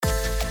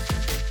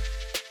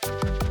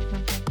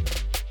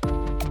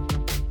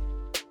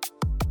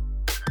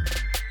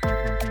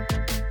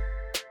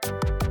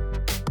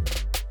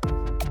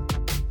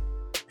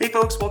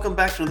folks, welcome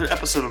back to another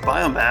episode of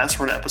Biomass.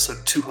 We're on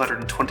episode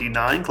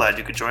 229. Glad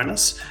you could join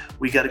us.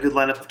 We got a good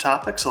lineup of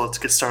topics, so let's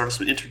get started with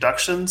some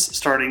introductions,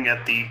 starting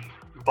at the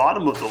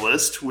bottom of the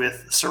list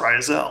with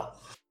Soraya Zell.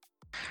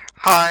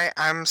 Hi,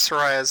 I'm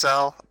Soraya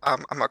Zell.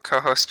 I'm a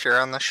co-host here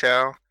on the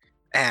show,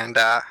 and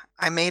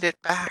I made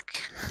it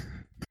back.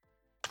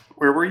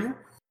 Where were you?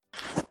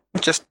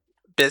 Just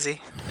busy.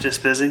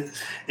 Just busy?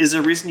 Is there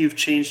a reason you've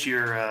changed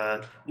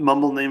your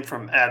mumble name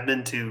from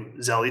admin to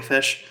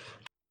Zellyfish?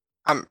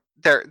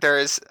 There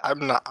is.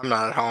 I'm not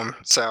at home,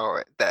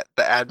 so that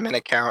the admin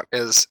account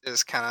is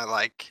kind of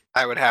like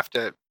I would have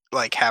to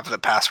like have the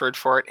password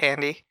for it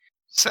handy.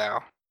 So.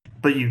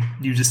 But you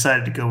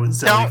decided to go with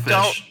Zellyfish.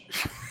 Don't.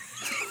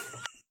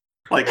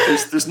 Like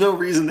there's no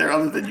reason there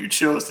other than you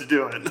chose to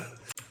do it.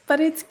 But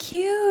it's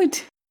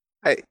cute.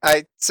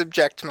 I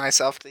subject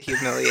myself to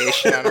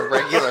humiliation on a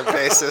regular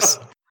basis.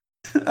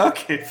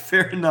 Okay,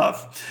 fair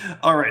enough.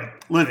 All right,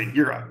 Livy,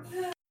 you're on.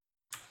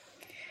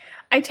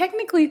 I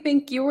technically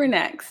think you were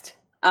next.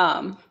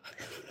 I'm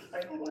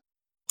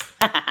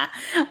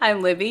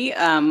Livy,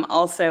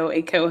 also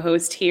a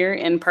co-host here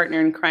and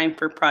partner in crime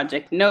for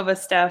Project Nova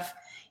stuff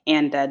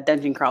and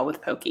Dungeon Crawl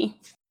with Pokey.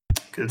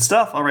 Good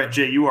stuff. All right,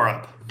 Jay, you are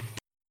up.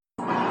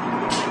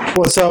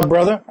 What's up,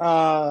 brother?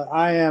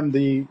 I am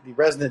the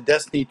resident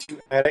Destiny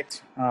 2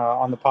 addict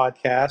on the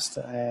podcast,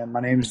 and my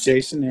name is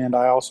Jason, and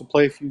I also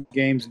play a few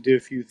games and do a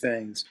few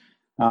things.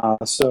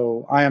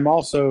 So I am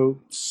also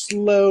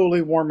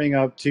slowly warming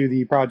up to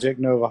the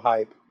Project Nova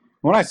hype.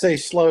 When I say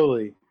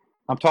slowly,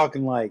 I'm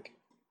talking like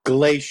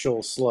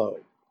glacial slow.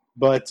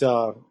 But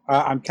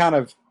I'm kind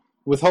of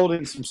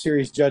withholding some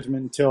serious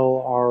judgment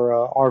until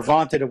our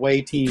vaunted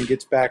away team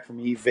gets back from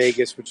EVE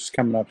Vegas, which is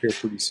coming up here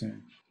pretty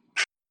soon.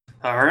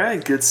 All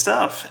right, good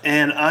stuff.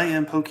 And I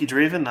am Pokey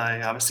Draven.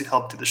 I obviously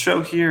helped do the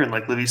show here, and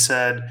like Livy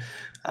said,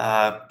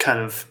 kind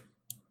of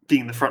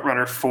being the front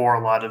runner for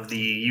a lot of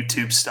the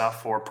YouTube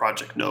stuff for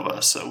Project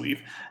Nova. So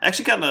we've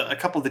actually gotten a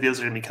couple of videos that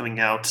are going to be coming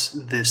out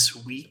this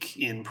week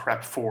in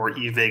prep for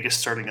EVE Vegas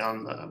starting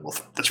on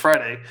this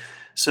Friday.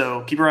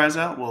 So keep your eyes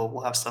out.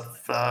 We'll have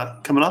stuff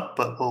coming up,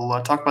 but we'll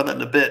talk about that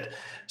in a bit.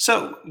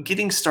 So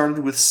getting started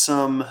with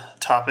some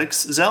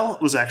topics, Zell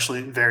was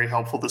actually very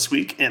helpful this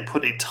week and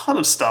put a ton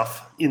of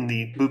stuff in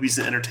the movies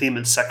and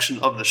entertainment section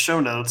of the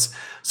show notes.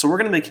 So we're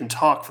going to make him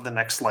talk for the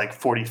next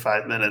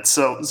 45 minutes.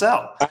 So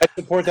Zell. I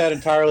support that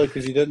entirely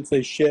because he doesn't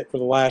say shit for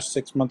the last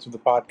 6 months of the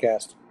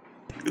podcast.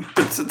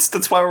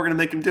 That's why we're going to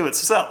make him do it.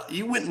 So Zell,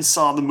 you went and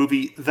saw the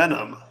movie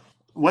Venom.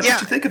 What did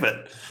you think of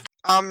it?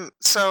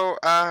 So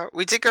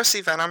we did go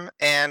see Venom,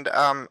 and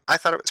I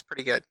thought it was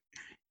pretty good.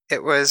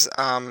 It was,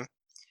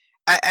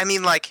 I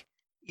mean, like,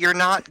 you're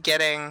not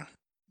getting,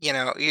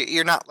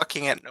 you're not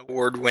looking at an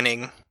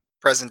award-winning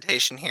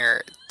presentation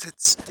here.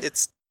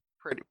 It's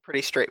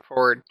pretty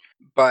straightforward,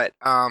 but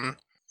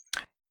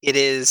it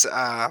is,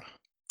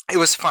 it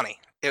was funny.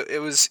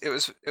 It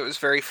was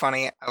very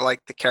funny. I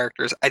liked the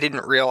characters. I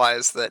didn't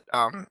realize that,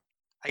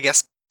 I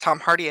guess Tom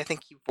Hardy, I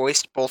think he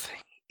voiced both,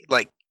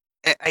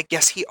 I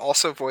guess he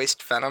also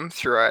voiced Venom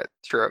through a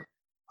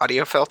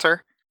audio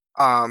filter.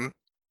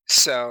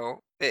 So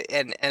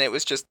it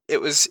was just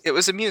it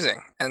was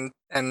amusing and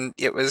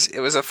it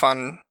was a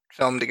fun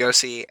film to go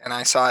see, and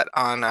I saw it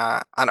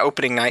on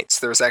opening nights.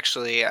 There was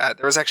actually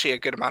a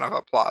good amount of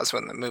applause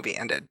when the movie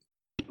ended.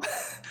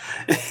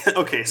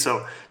 Okay, so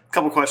a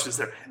couple questions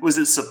there. Was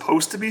it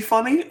supposed to be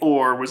funny,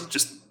 or was it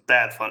just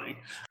bad funny?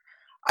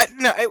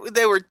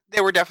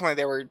 They were definitely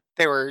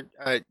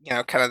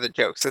kind of the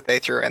jokes that they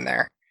threw in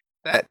there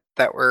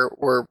that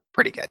were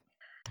pretty good.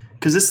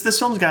 Because this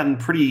film's gotten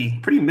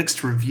pretty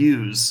mixed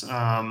reviews.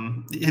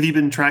 Have you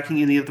been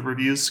tracking any of the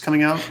reviews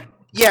coming out?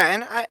 Yeah,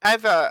 and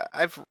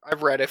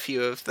I've read a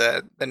few of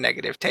the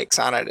negative takes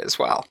on it as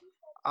well.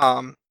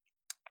 And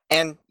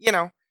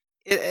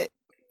it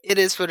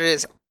is what it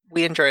is.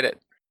 We enjoyed it.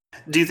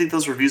 Do you think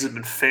those reviews have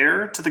been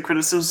fair to the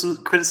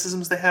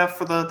criticisms they have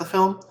for the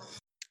film?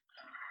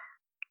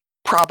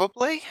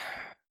 Probably.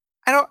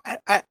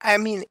 I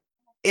mean,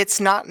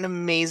 it's not an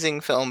amazing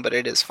film, but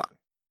it is fun.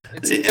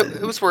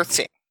 It was worth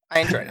seeing. I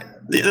enjoyed it.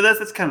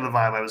 That's kind of the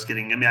vibe I was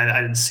getting. I mean, I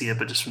didn't see it,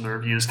 but just from the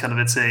reviews, kind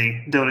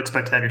of don't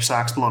expect to have your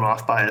socks blown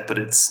off by it, but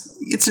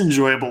it's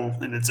enjoyable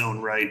in its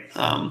own right.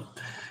 Kind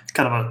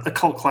of a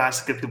cult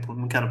classic that people have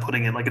been kind of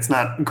putting in. Like, it's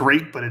not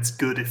great, but it's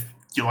good if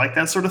you like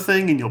that sort of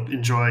thing, and you'll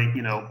enjoy,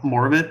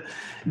 more of it.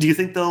 Do you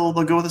think they'll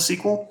go with a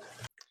sequel?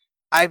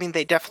 I mean,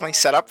 they definitely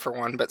set up for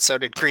one, but so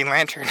did Green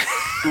Lantern.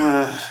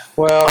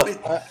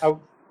 Well,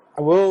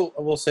 I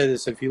will say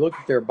this: if you look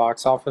at their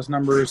box office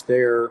numbers,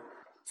 they're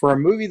for a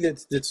movie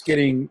that's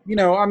getting,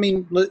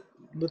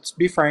 let's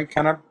be frank,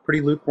 kind of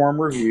pretty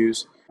lukewarm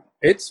reviews.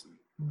 It's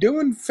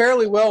doing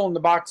fairly well in the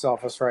box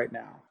office right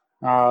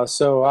now.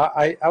 So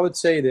I would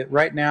say that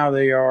right now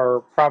they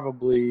are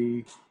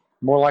probably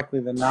more likely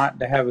than not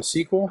to have a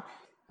sequel,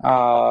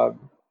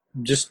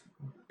 just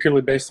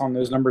purely based on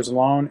those numbers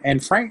alone.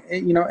 And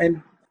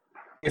and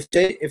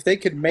if they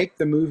could make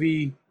the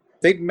movie,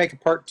 they'd make a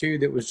part 2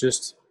 that was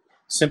just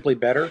simply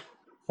better.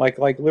 Like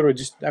literally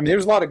just, I mean,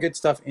 there's a lot of good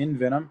stuff in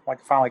Venom. Like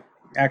I found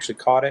actually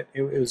caught it.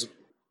 It was.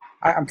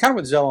 I'm kind of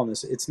with Zell on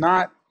this. It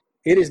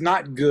is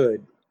not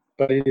good,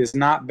 but it is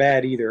not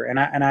bad either. And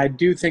I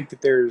do think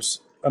that there's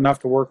enough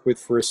to work with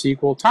for a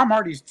sequel. Tom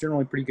Hardy's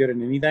generally pretty good at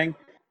anything,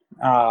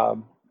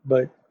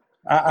 but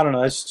I don't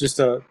know. That's just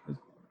a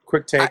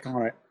quick take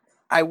on it.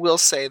 I will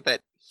say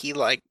that he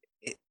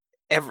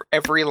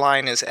every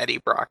line as Eddie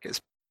Brock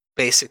is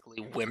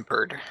basically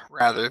whimpered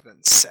rather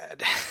than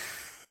said.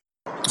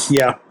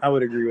 Yeah, I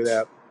would agree with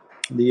that.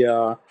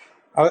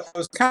 I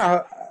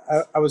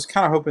was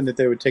kind of hoping that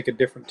they would take a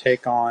different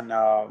take on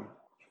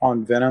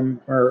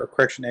Venom, or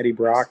correction, Eddie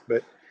Brock,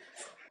 but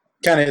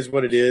kind of is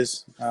what it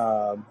is.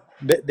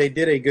 They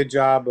did a good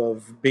job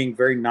of being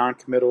very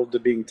non-committal to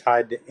being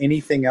tied to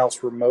anything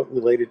else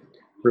remotely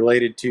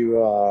related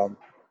to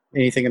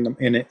anything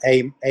in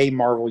a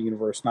Marvel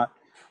universe, not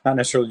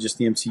necessarily just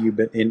the MCU,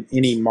 but in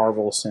any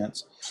Marvel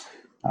sense.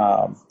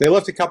 They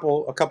left a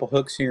couple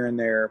hooks here and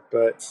there,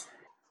 but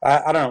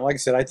I don't know. Like I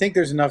said, I think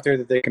there's enough there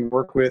that they can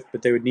work with,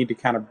 but they would need to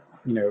kind of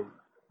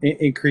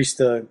increase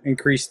the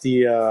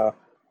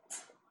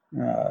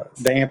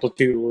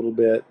amplitude a little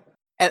bit.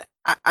 And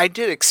I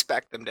did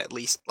expect them to at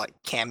least like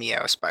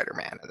cameo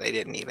Spider-Man. They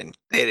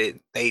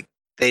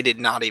did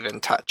not even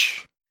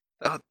touch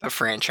the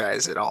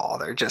franchise at all.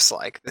 They're just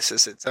like, this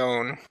is its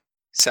own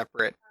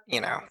separate,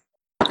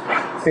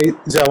 Hey,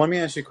 Zell, let me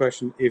ask you a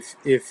question. Do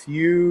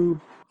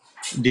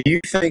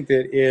you think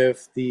that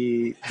if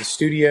the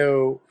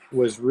studio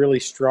was really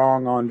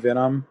strong on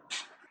Venom,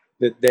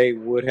 that they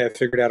would have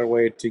figured out a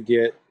way to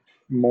get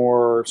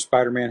more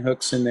Spider-Man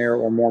hooks in there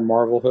or more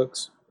Marvel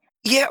hooks?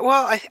 Yeah,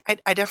 well,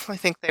 I definitely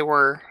think they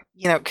were,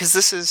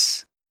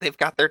 because they've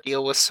got their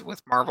deal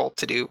with Marvel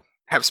to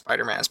have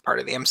Spider-Man as part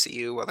of the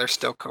MCU while they're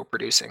still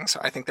co-producing. So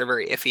I think they're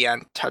very iffy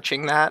on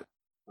touching that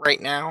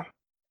right now,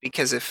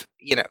 because if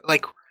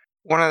like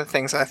one of the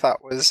things I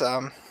thought was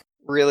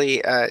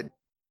really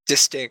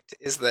distinct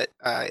is that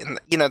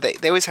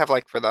they always have,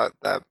 like, for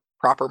the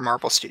proper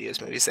Marvel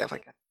Studios movies, they have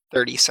like a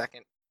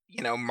 30-second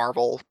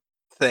Marvel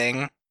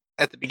thing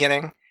at the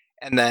beginning,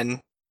 and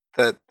then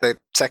the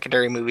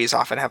secondary movies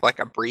often have like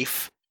a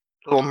brief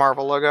little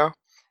Marvel logo.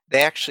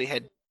 They actually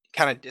had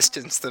kind of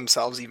distanced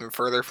themselves even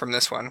further from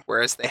this one,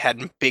 whereas they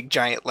had big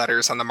giant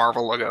letters on the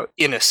Marvel logo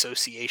in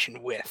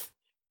association with.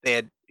 They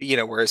had,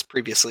 whereas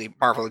previously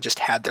Marvel just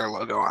had their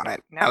logo on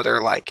it. Now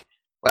they're like,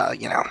 well,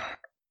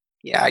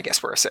 yeah, I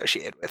guess we're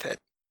associated with it.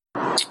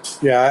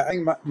 Yeah, I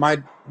think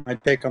my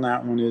take on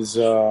that one is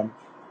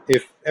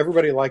if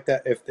everybody liked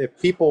that, if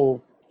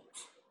people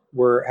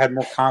had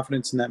more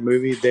confidence in that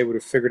movie, they would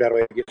have figured out a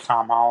way to get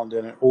Tom Holland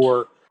in it,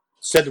 or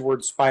said the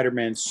word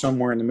Spider-Man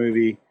somewhere in the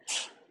movie.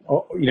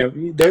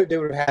 They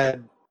would have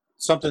had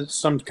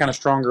some kind of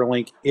stronger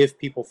link if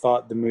people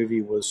thought the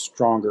movie was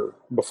stronger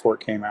before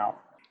it came out.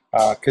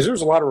 Because there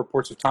was a lot of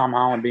reports of Tom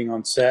Holland being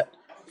on set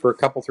for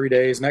 3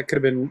 days, and that could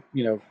have been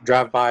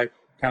drive-by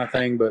kind of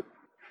thing, but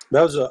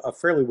that was a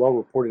fairly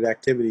well-reported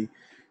activity.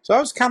 So I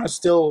was kind of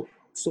still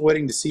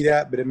waiting to see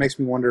that, but it makes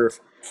me wonder if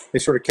they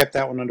sort of kept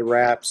that one under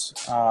wraps,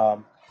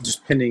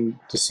 just pending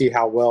to see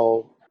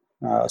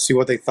see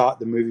what they thought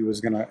the movie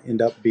was going to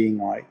end up being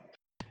like.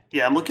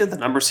 Yeah, I'm looking at the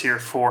numbers here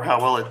for how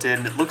well it did,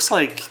 and it looks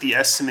like the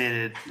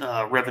estimated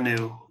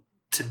revenue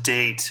to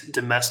date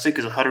domestic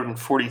is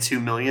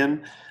 $142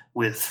 million,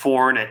 with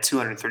foreign at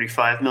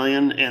 $235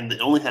 million, and it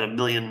only had $100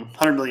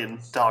 million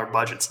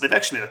budget. So they've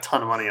actually made a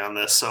ton of money on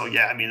this. So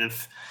yeah, I mean,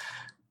 if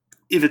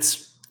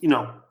it's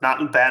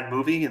not a bad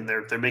movie and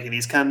they're making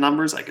these kind of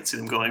numbers, I could see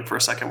them going for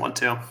a second one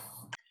too.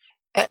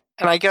 And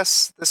I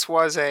guess this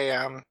was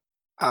a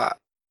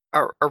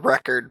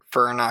record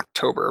for an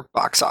October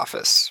box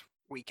office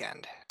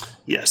weekend.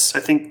 Yes, I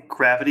think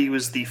Gravity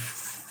was the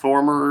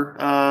former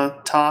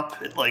top.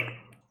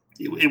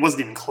 It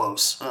wasn't even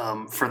close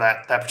for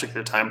that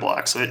particular time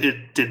block, so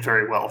it did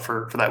very well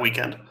for that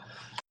weekend.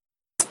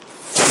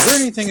 Is there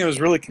anything it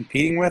was really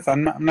competing with?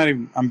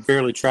 I'm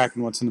barely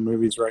tracking what's in the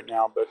movies right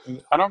now, but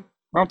I don't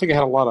think it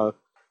had a lot of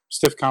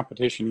stiff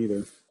competition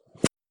either.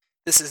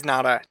 This is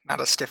not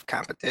a stiff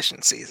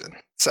competition season,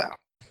 so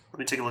let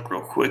me take a look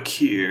real quick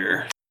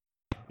here.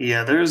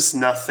 Yeah, there's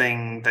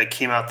nothing that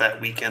came out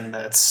that weekend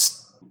that's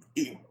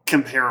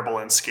comparable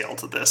in scale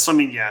to this. So, I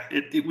mean, yeah,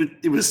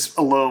 it was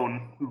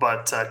alone,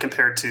 but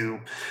compared to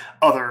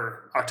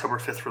other October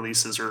 5th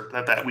releases or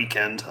that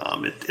weekend,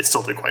 it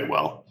still did quite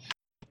well.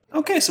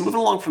 Okay, so moving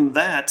along from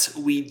that,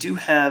 we do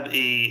have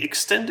a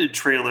extended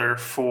trailer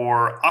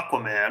for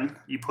Aquaman.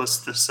 You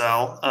posted this,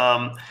 Sal.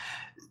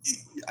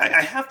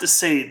 I have to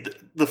say,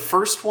 the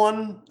first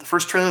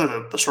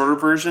trailer, the shorter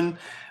version,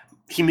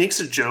 he makes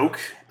a joke,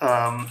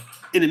 and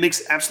it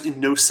makes absolutely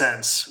no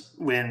sense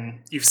when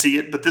you see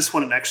it, but this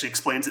one, it actually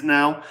explains it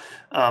now.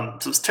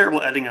 So it's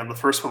terrible editing on the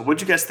first one. What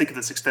did you guys think of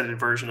this extended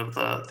version of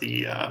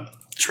the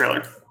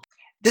trailer?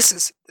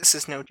 This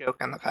is no joke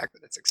on the fact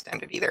that it's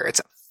extended either.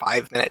 It's a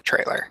 5-minute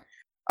trailer.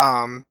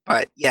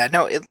 But yeah,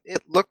 no, it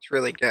looked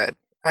really good.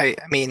 I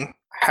mean,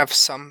 I have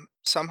some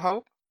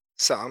hope.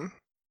 Some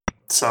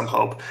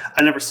hope.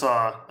 I never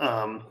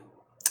saw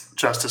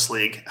Justice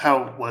League.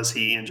 How was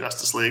he in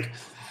Justice League?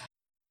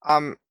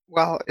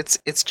 Well,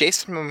 it's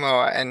Jason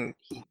Momoa, and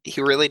he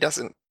really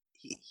doesn't.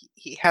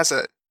 He has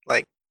a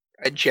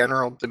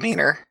general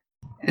demeanor,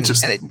 and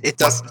it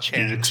doesn't what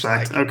change. you'd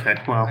expect.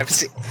 Okay, well, I've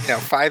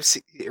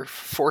seen or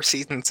 4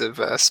 seasons of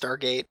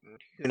Stargate, and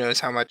who knows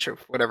how much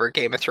of whatever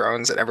Game of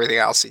Thrones and everything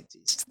else.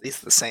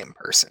 He's the same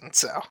person.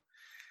 So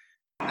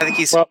I think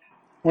he's Well,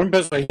 one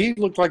best way, he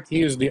looked like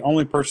he was the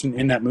only person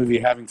in that movie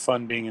having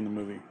fun being in the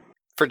movie.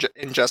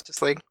 in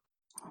Justice League.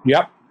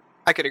 Yep.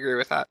 I could agree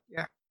with that.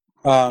 Yeah.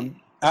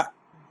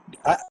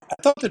 I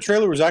thought the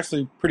trailer was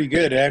actually pretty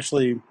good. They're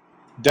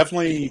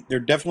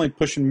definitely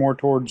pushing more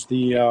towards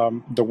the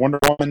Wonder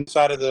Woman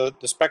side of the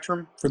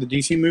spectrum for the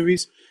DC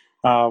movies.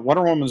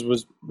 Wonder Woman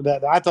was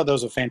that I thought that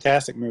was a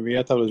fantastic movie.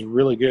 I thought it was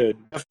really good.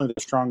 Definitely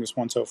the strongest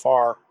one so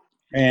far.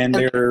 And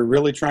they're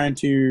really trying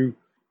to,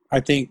 I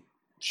think,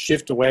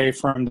 shift away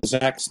from the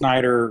Zack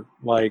Snyder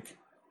like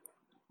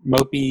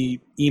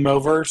mopey emo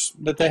verse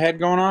that they had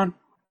going on.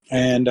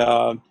 And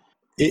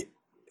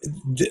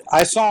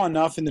I saw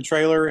enough in the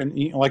trailer, and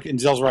and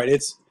Zell's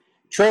right.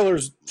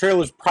 Trailers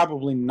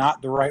probably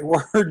not the right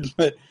word,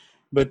 but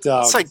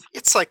it's like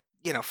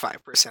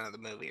 5% of the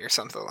movie or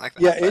something like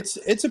that. Yeah,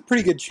 it's a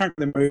pretty good chunk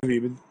of the movie,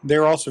 but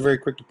they're also very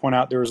quick to point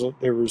out there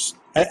was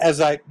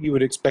as you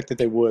would expect that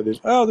they would.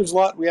 There's a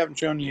lot we haven't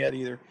shown you yet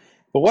either.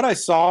 But what I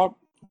saw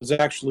was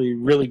actually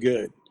really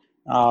good.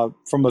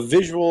 From a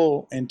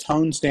visual and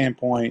tone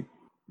standpoint,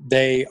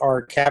 they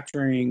are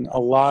capturing a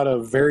lot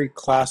of very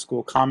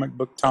classical comic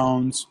book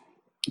tones.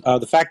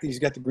 The fact that he's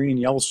got the green and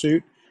yellow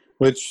suit,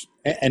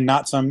 and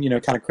not some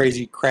kind of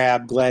crazy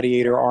crab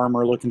gladiator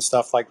armor looking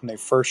stuff like when they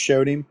first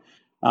showed him.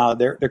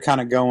 They're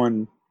kind of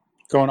going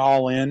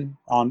all in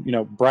on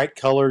bright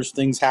colors,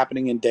 things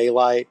happening in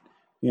daylight,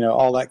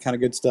 all that kind of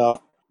good stuff.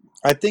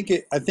 I think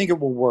it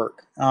will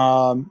work.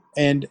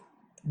 And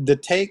the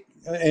take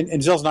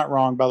and Zell's not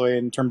wrong, by the way,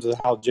 in terms of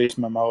how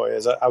Jason Momoa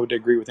is. I would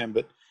agree with him,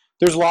 but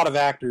there's a lot of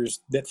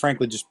actors that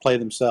frankly just play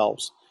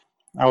themselves.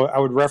 I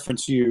would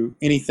reference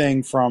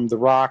anything from The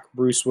Rock,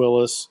 Bruce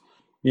Willis,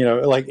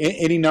 like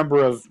any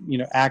number of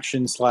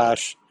action /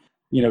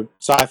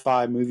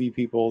 sci-fi movie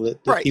people that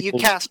right,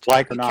 people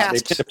like or not, they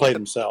tend to play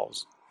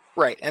themselves.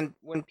 Right, and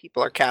when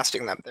people are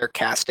casting them, they're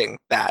casting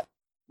that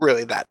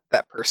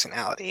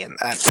personality and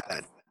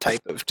that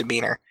type of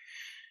demeanor.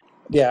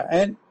 Yeah,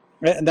 and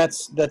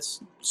that's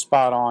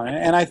spot on.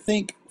 And I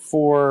think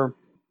for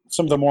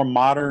some of the more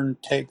modern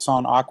takes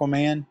on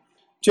Aquaman,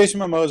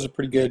 Jason Momoa is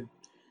pretty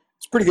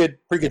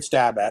good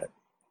stab at it.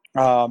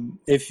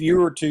 If you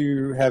were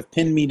to have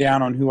pinned me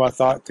down on who I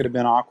thought could have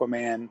been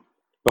Aquaman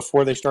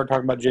before they started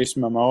talking about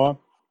Jason Momoa,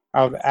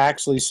 I would have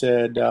actually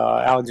said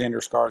Alexander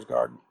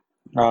Skarsgård,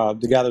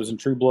 the guy that was in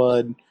True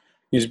Blood,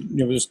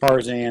 was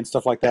Tarzan,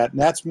 stuff like that. And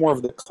that's more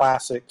of the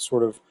classic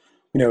sort of,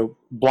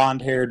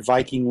 blonde-haired,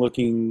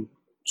 Viking-looking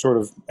sort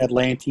of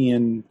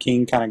Atlantean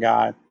king kind of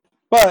guy.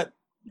 But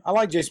I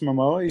like Jason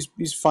Momoa.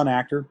 He's a fun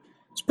actor.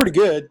 He's pretty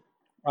good.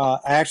 I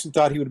actually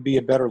thought he would be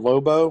a better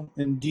Lobo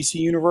in DC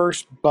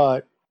Universe,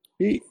 but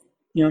he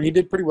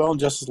did pretty well in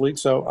Justice League,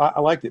 so I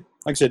liked it.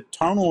 Like I said,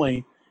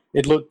 tonally,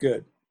 it looked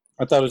good.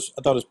 I thought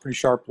it was pretty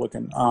sharp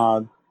looking.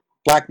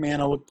 Black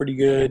Manta looked pretty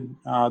good.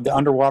 The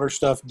underwater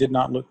stuff did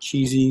not look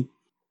cheesy.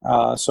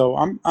 So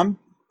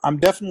I'm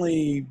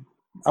definitely,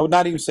 I would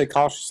not even say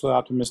cautiously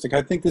optimistic.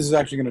 I think this is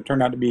actually going to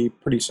turn out to be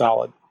pretty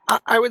solid.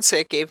 I would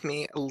say it gave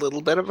me a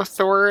little bit of a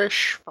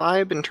Thor-ish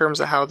vibe in terms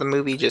of how the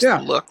movie just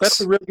looks.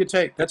 That's a really good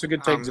take. That's a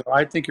good take.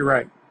 I think you're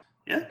right.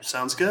 Yeah,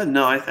 sounds good.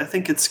 No, I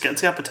think it's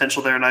got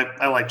potential there, and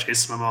I like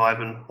Jason Momoa. I've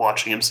been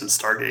watching him since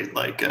Stargate,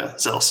 like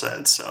Zell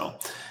said. So,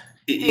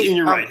 and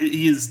you're right.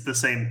 He is the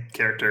same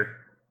character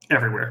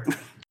everywhere.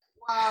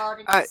 Whoa,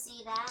 did you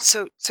see that?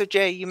 So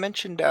Jay, you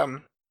mentioned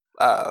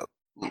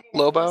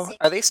Lobo.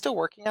 Are they still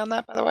working on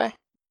that, by the way?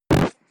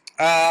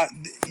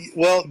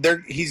 Well,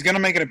 he's going to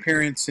make an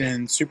appearance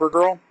in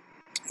Supergirl,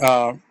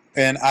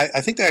 and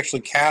I think they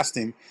actually cast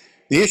him.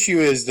 The issue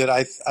is that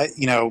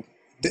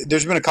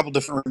there's been a couple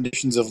different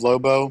renditions of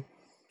Lobo.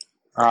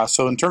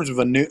 So in terms of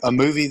a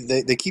movie,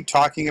 they keep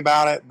talking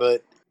about it,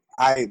 but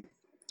I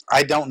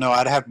don't know.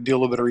 I'd have to do a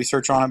little bit of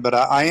research on it, but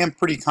I am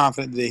pretty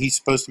confident that he's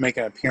supposed to make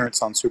an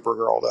appearance on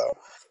Supergirl, though.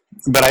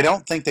 But I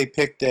don't think they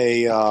picked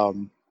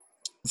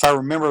if I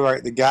remember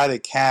right, the guy they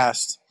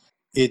cast,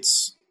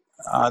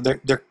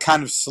 they're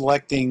kind of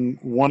selecting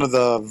one of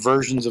the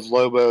versions of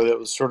Lobo that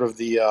was sort of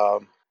the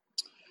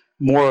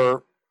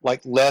more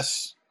like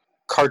less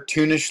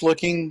cartoonish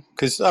looking,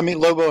 because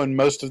Lobo in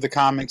most of the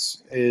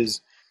comics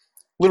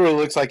literally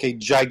looks like a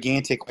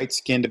gigantic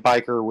white-skinned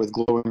biker with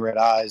glowing red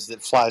eyes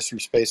that flies through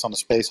space on a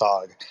space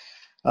hog.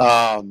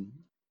 And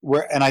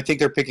I think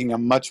they're picking a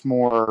much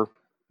more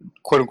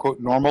quote-unquote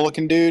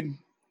normal-looking dude.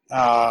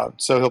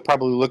 So he'll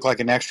probably look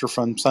like an extra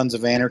from Sons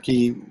of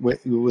Anarchy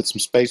with some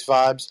space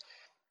vibes.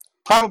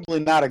 Probably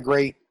not a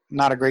great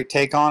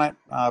take on it,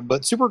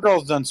 but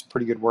Supergirl's done some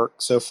pretty good work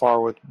so far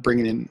with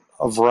bringing in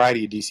a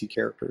variety of DC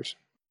characters.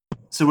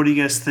 So what do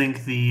you guys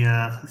think the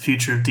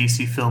future of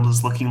DC films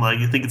is looking like?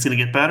 You think it's going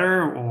to get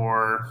better,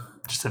 or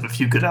just have a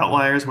few good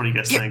outliers? What do you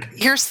guys think?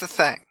 Here's the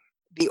thing.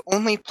 the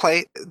only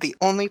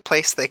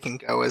place they can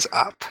go is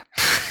up.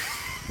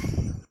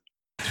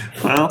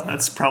 Well,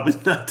 that's probably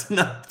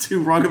not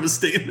too wrong of a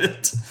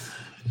statement.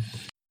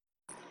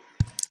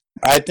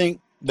 I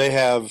think they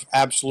have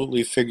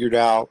absolutely figured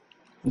out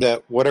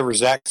that whatever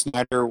Zack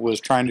Snyder was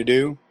trying to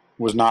do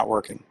was not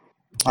working.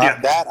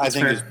 Yeah, that I that's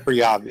think fair. is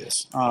pretty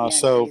obvious. Yeah,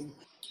 So agreed.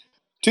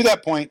 to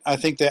that point, I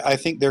think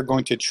they're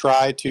going to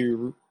try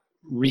to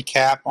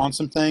recap on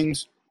some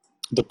things.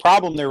 The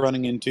problem they're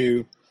running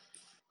into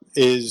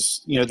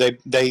is,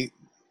 they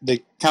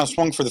kind of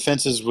swung for the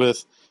fences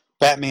with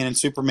Batman and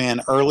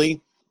Superman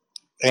early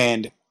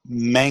and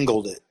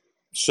mangled it.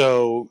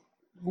 So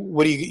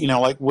what do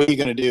what are you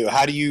going to do?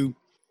 How do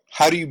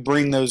you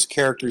bring those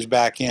characters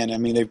back in? I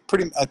mean,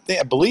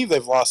 I believe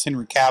they've lost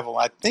Henry Cavill.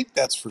 I think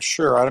that's for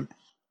sure. At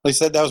least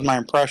that was my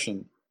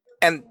impression.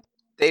 And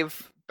Ben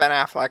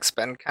Affleck's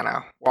been kind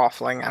of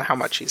waffling on how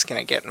much he's going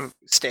to get and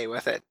stay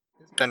with it.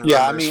 It's been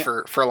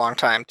rumors for a long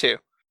time too.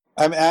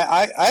 I mean,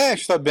 I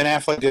actually thought Ben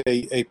Affleck did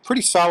a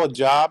pretty solid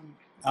job.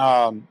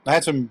 I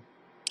had some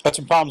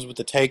problems with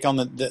the take on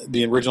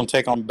the original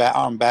take on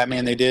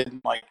Batman they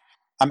did. Like,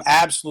 I'm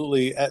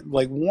absolutely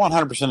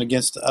 100%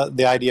 against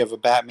the idea of a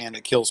Batman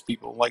that kills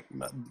people. Like,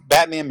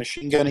 Batman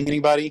machine gunning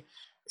anybody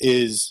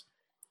is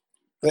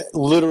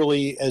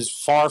literally as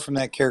far from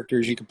that character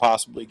as you could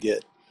possibly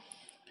get.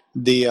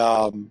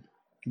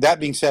 That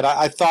being said,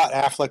 I thought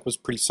Affleck was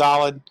pretty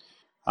solid.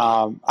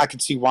 I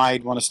could see why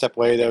he'd want to step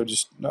away, though,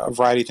 just a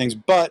variety of things.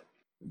 But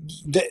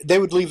they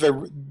would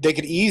they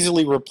could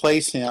easily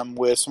replace him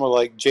with someone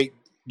like Jake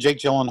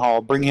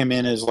Gyllenhaal, bring him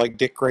in as like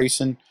Dick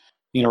Grayson,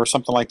 or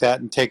something like that,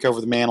 and take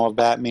over the mantle of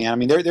Batman. I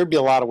mean, there'd be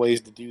a lot of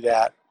ways to do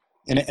that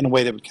in a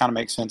way that would kind of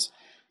make sense.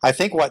 I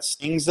think what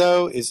stings,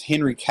 though, is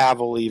Henry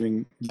Cavill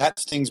leaving. That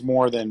stings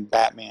more than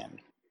Batman.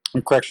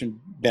 Correction,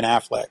 Ben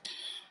Affleck.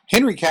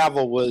 Henry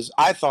Cavill was,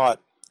 I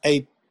thought,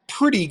 a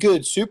pretty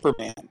good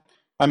Superman.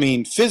 I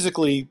mean,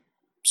 physically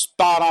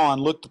spot on,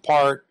 looked the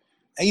part.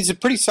 He's a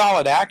pretty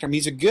solid actor. I mean,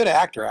 he's a good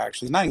actor,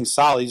 actually. He's not even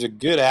solid. He's a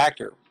good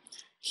actor.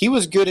 He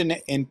was good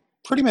in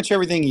pretty much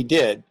everything he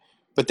did,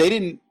 but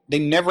they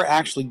never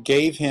actually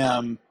gave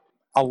him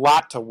a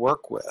lot to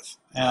work with.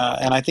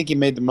 And I think he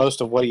made the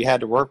most of what he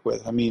had to work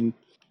with. I mean,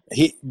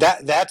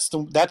 that's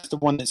the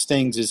one that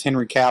stings, is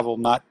Henry Cavill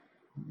not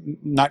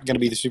going to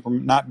be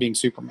not being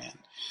Superman.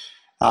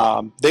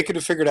 They could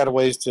have figured out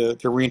ways to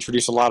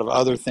reintroduce a lot of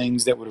other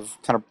things that would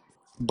have kind of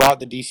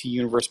brought the DC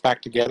universe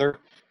back together,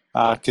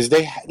 because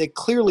they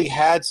clearly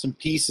had some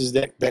pieces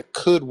that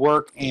could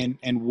work and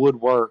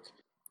would work,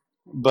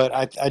 but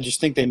I just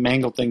think they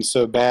mangled things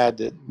so bad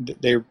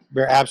that they're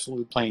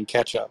absolutely playing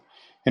catch up.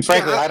 And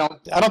frankly, I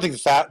don't think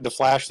the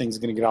Flash thing is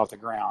going to get off the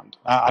ground.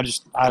 I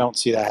don't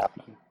see that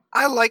happening.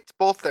 I liked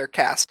both their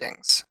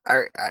castings.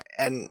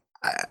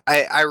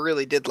 I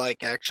really did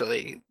like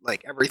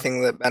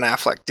everything that Ben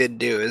Affleck did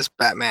do as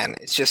Batman.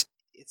 It's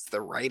the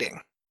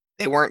writing.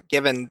 They weren't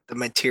given the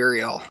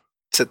material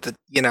to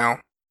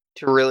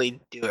really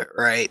do it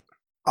right.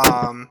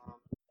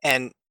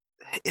 And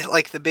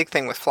the big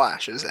thing with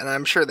Flash is, and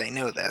I'm sure they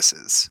know this,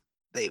 is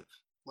the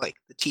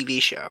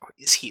TV show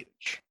is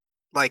huge.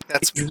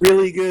 That's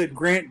really good.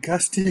 Grant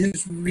Gustin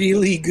is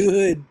really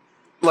good.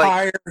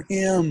 Hire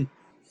him.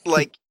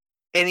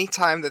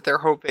 Anytime that they're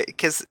hoping,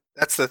 because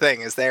that's the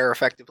thing, is they're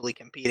effectively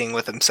competing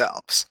with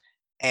themselves,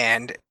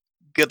 and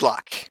good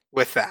luck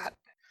with that.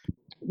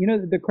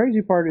 The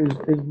crazy part is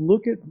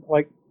look at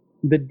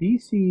the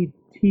DC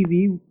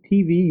TV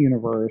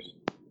universe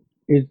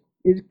is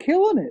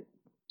killing it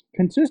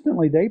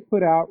consistently. They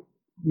put out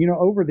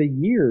over the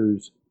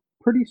years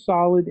pretty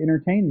solid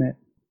entertainment.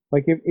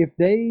 Like if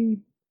they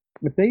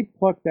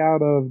plucked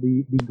out of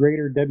the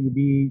greater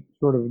WB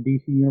sort of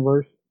DC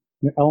universe,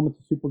 elements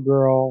of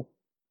Supergirl.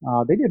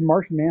 They did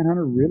Martian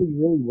Manhunter really,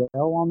 really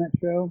well on that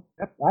show.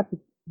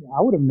 I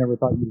would have never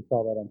thought you'd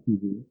saw that on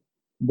TV.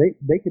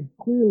 They could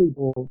clearly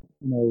pull,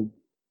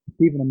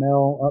 Stephen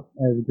Amell up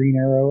as Green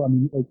Arrow. I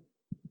mean,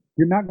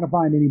 you're not going to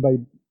find anybody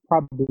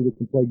probably that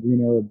can play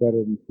Green Arrow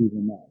better than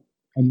Stephen Amell.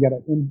 And you got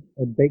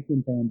a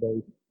baked-in fan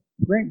base.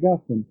 Grant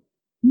Gustin,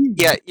 he's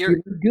good. He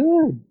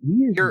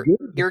is good.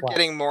 You're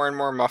getting more and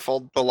more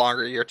muffled the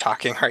longer you're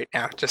talking right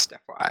now. Just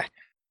FYI.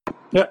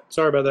 Yeah,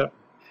 sorry about that.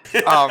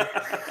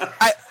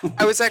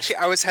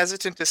 I was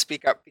hesitant to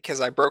speak up because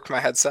I broke my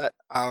headset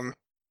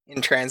in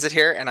transit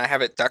here, and I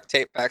have it duct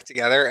taped back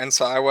together, and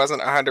so I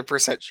wasn't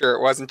 100% sure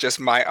it wasn't just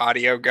my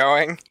audio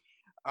going.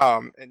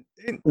 No,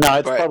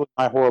 it's probably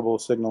my horrible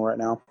signal right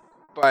now.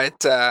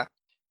 But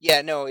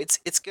no,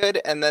 it's good.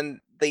 And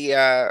then the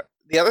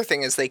other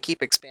thing is they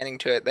keep expanding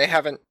to it. They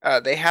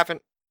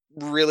haven't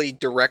really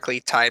directly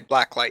tied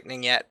Black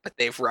Lightning yet, but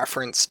they've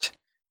referenced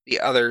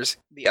the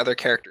other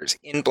characters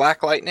in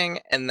Black Lightning,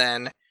 and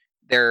then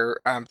they're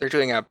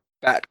doing a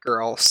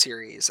Batgirl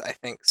series, I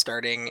think,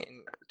 starting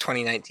in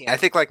 2019. I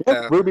think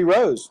Ruby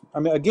Rose. I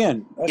mean,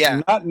 again,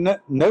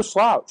 no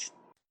slouch.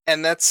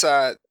 And that's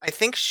I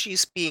think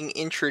she's being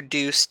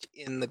introduced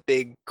in the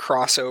big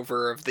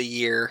crossover of the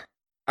year,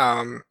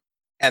 and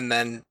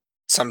then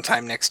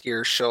sometime next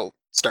year she'll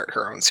start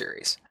her own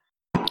series.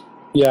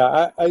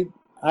 Yeah,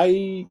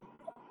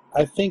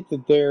 I think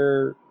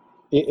that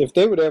if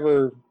they would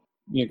ever,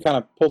 kind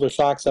of pull their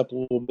socks up a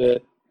little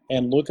bit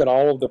and look at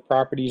all of the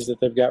properties that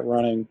they've got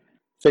running,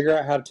 figure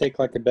out how to take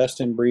like a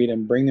best in breed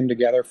and bring them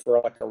together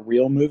for like a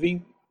real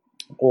movie,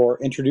 or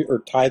introduce or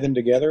tie them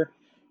together,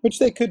 which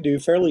they could do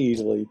fairly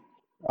easily,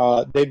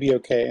 they'd be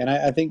okay. And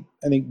I think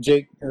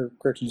Jake, or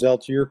correction, Zell,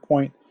 to your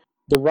point,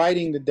 the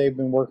writing that they've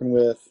been working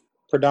with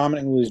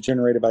predominantly was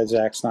generated by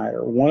Zack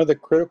Snyder. One of the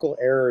critical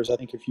errors, I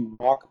think, if you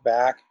walk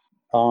back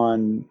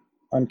on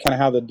kind of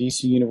how the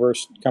DC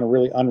universe kind of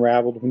really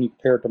unraveled when you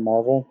compare it to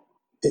Marvel,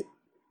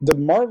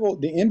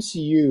 the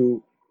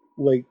MCU,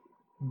 like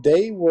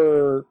they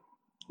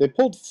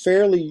pulled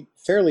fairly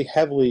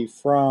heavily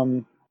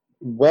from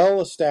well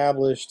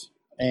established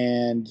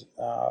and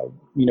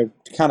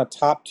kind of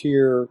top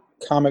tier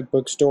comic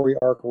book story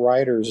arc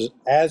writers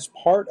as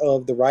part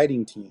of the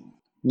writing team.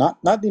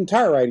 Not the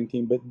entire writing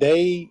team, but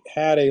they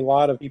had a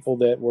lot of people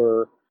that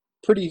were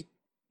pretty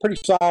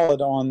solid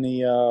on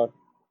the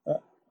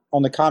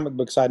comic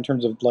book side in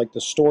terms of like the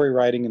story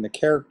writing and the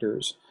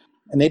characters,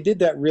 and they did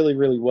that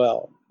really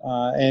well.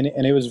 And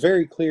it was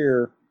very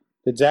clear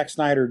that Zack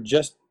Snyder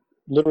just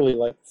literally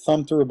like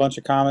thumbed through a bunch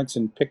of comics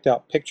and picked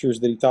out pictures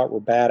that he thought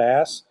were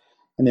badass,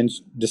 and then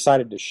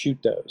decided to shoot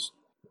those.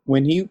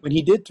 When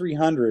he did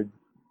 300,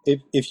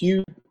 if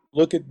you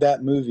look at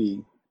that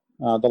movie,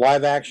 the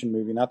live action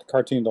movie, not the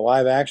cartoon, the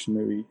live action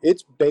movie,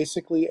 it's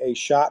basically a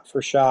shot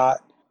for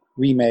shot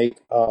remake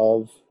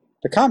of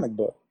the comic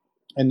book.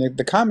 And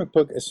the comic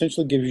book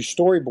essentially gives you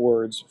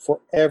storyboards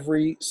for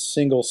every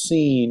single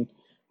scene,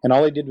 and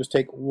all they did was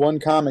take one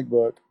comic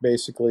book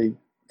basically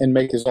and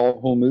make his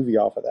whole movie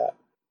off of that.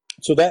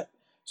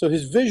 So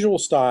his visual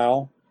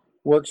style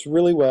works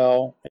really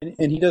well,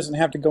 and he doesn't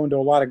have to go into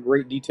a lot of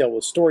great detail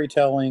with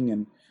storytelling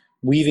and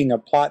weaving a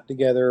plot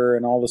together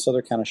and all this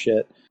other kind of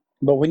shit.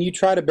 But when you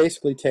try to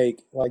basically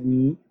take like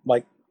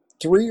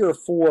 3 or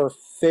 4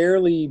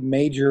 fairly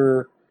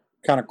major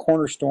kind of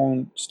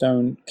cornerstone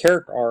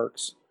character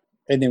arcs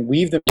and then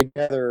weave them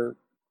together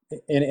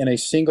in a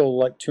single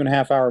like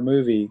 2.5 hour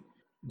movie,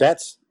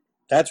 that's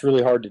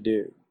really hard to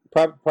do.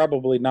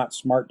 Probably not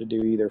smart to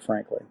do either,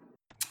 frankly.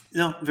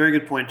 No, very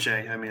good point,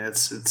 Jay. I mean,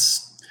 it's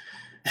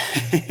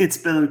it's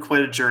been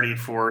quite a journey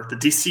for the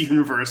DC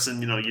universe,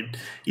 and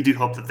you do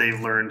hope that they've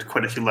learned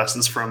quite a few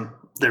lessons from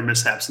their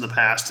mishaps in the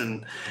past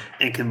and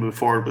can move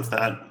forward with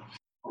that.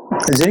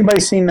 Has anybody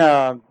seen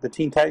the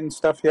Teen Titans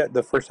stuff yet?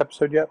 The first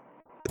episode yet?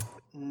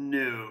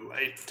 No,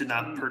 I did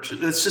not purchase.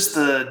 It's just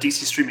the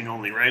DC streaming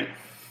only, right?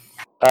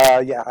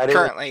 Yeah, I didn't.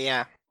 Currently,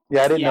 yeah.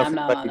 Yeah, I didn't know Yeah, if I'm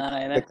not on anybody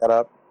that either. picked that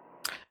up.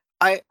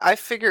 I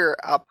figure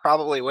I'll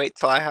probably wait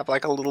till I have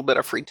like a little bit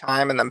of free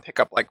time and then pick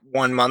up like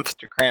 1 month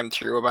to cram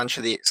through a bunch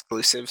of the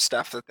exclusive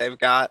stuff that they've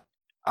got.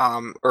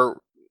 Or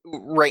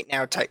right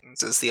now,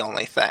 Titans is the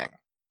only thing.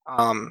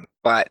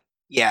 But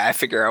yeah, I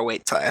figure I'll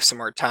wait till I have some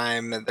more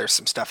time and there's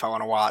some stuff I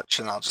want to watch,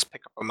 and I'll just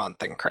pick up a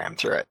month and cram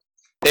through it.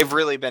 They've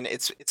really been.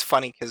 It's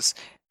funny because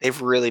they've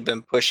really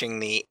been pushing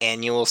the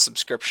annual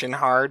subscription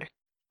hard.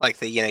 Like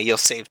you'll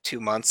save 2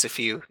 months if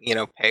you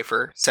pay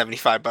for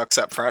 $75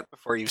 up front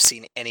before you've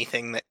seen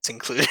anything that's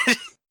included.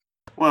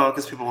 Well,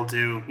 because people will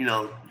do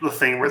the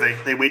thing where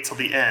they wait till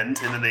the end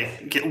and then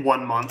they get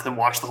 1 month and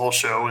watch the whole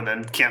show and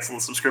then cancel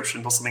the subscription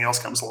until something else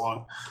comes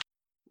along.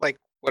 Like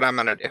what I'm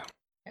gonna do.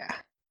 Yeah,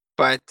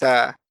 but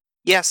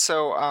yeah.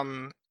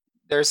 So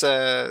there's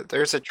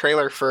a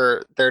trailer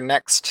for their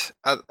next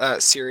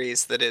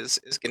series that is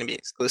going to be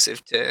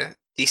exclusive to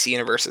DC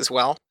Universe as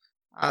well,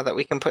 that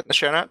we can put in the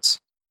show notes.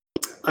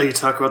 Oh, you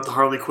talk about the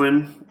Harley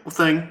Quinn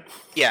thing?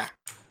 Yeah.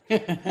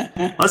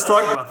 Let's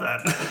talk about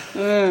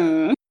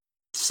that.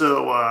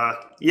 So,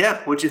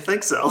 yeah, what'd you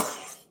think, Zell?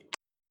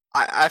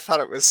 I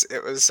thought it was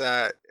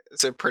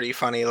a pretty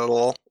funny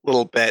little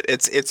bit.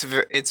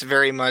 It's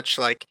very much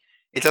like,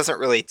 it doesn't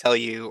really tell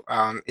you.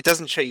 It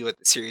doesn't show you what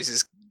the series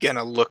is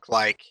gonna look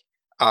like.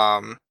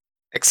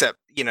 Except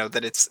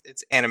that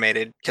it's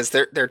animated, because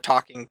they're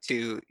talking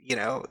to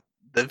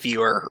the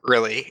viewer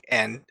really,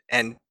 and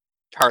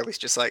Harley's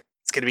just like,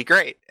 it's gonna be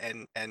great,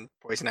 and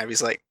Poison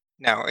Ivy's like,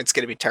 no, it's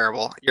gonna be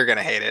terrible, you're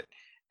gonna hate it,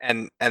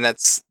 and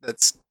that's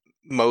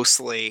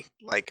mostly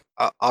like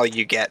all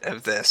you get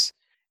of this.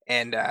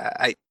 And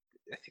I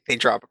think they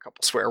drop a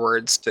couple swear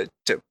words to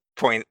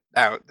point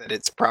out that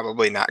it's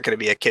probably not going to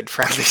be a kid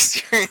friendly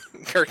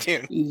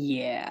cartoon.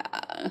 Yeah.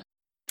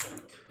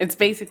 It's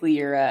basically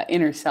your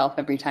inner self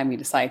every time you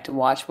decide to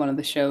watch one of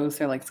the shows.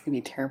 They're like, it's going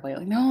to be terrible. You're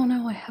like,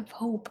 no, I have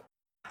hope.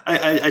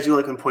 I do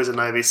like when Poison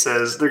Ivy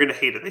says they're going to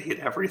hate it. They hate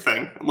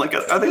everything. I'm like,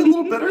 are they a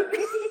little bitter?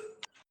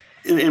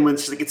 And when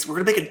she's like, we're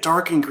going to make a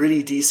dark and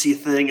gritty DC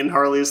thing, and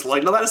Harley's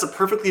like, no, that is a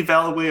perfectly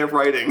valid way of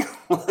writing.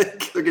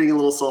 Like, they're getting a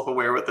little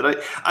self-aware with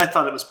it. I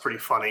thought it was pretty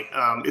funny.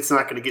 It's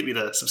not going to get me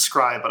to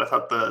subscribe, but I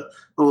thought the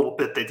little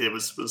bit they did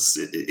was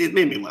it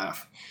made me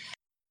laugh.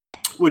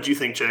 What'd you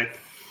think, Jay?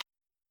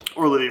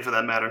 Or Lydia, for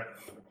that matter?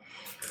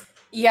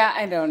 Yeah,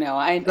 I don't know.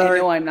 I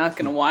know I'm not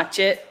going to watch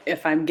it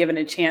if I'm given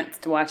a chance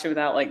to watch it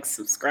without like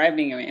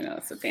subscribing. I mean, I know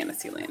it's a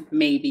Fantasyland,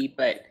 maybe,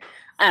 but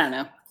I don't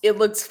know. It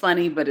looks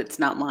funny, but it's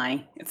not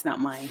my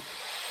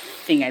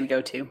thing I'd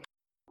go to.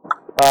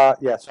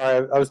 Yeah,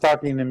 sorry, I was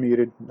talking and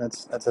muted.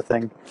 That's a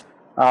thing.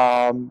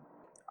 Um,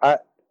 I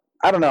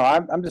don't know.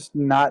 I'm just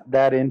not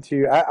that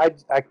into. I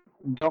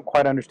don't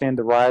quite understand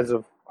the rise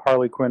of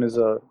Harley Quinn as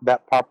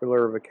that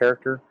popular of a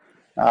character.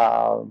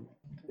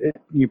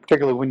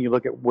 Particularly when you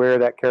look at where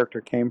that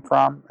character came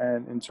from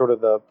and sort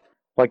of the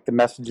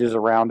messages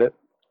around it.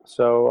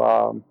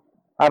 So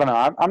I don't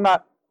know. I'm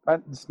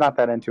just not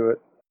that into it.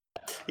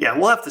 Yeah,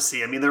 we'll have to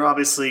see. I mean,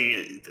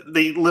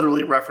 they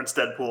literally reference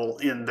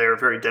Deadpool in their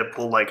very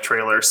Deadpool-like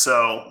trailer,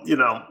 so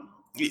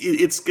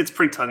it's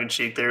pretty tongue in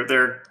cheek. They're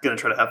going to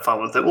try to have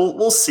fun with it.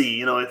 We'll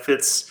see. If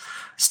it's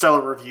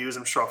stellar reviews,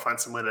 I'm sure I'll find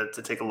some way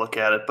to take a look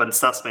at it. But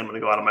it's not something I'm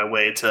going to go out of my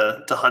way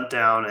to hunt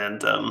down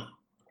and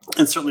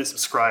certainly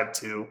subscribe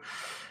to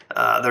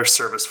their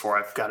service for.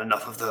 I've got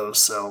enough of those,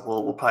 so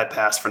we'll probably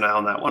pass for now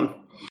on that one.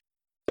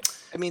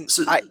 I mean,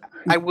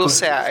 I will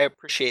say I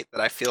appreciate that.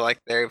 I feel like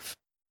they've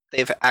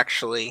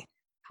actually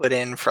put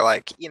in for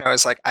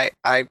it's like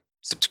I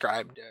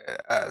subscribed to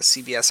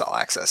CBS All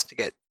Access to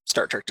get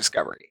Star Trek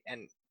Discovery,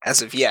 and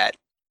as of yet,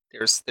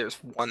 there's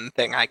one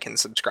thing I can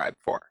subscribe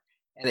for,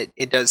 and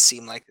it does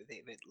seem like that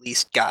they've at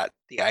least got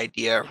the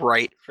idea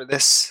right for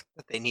this,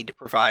 that they need to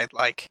provide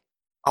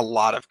a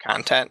lot of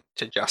content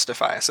to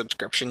justify a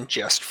subscription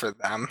just for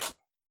them,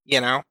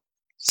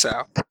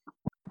 So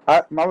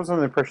I was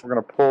under the impression we're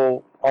going to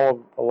pull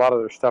a lot of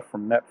their stuff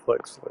from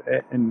Netflix,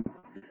 and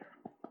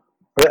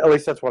at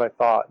least that's what I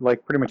thought.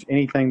 Like pretty much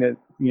anything that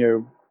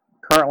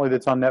currently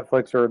that's on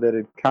Netflix or that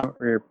had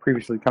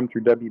previously come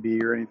through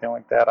WB or anything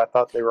like that. I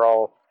thought they were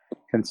all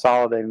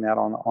consolidating that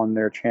on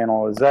their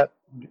channel. Is that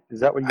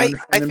what you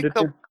understand them to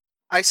do?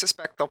 I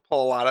suspect they'll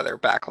pull a lot of their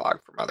backlog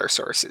from other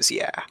sources.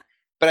 Yeah,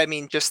 but I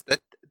mean, just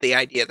the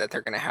idea that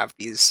they're going to have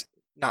these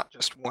not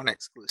just one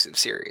exclusive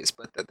series,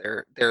 but that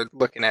they're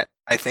looking at,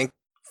 I think,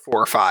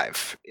 4 or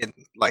 5 in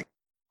the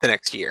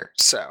next year.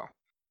 So,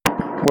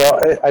 well,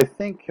 I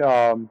think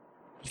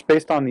just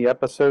based on the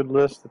episode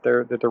list that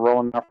they're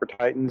rolling out for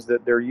Titans,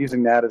 that they're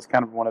using that as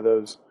kind of one of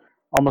those,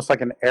 almost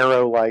like an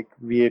Arrow-like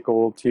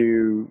vehicle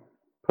to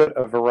put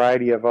a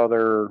variety of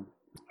other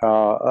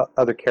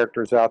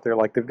characters out there.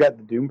 Like they've got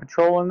the Doom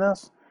Patrol in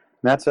this,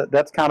 and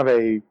that's kind of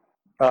a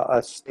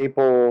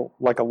staple,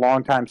 like a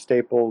longtime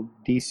staple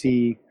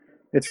DC.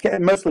 It's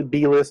mostly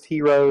B-list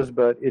heroes,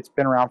 but it's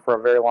been around for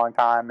a very long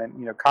time,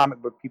 and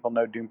comic book people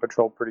know Doom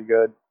Patrol pretty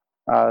good.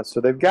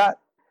 So they've got.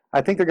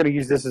 I think they're going to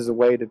use this as a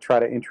way to try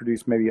to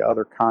introduce maybe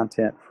other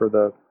content for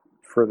their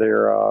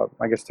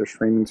I guess their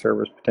streaming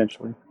service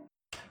potentially.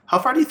 How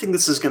far do you think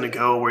this is going to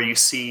go, where you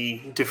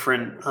see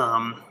different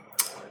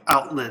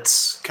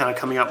outlets kind of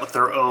coming out with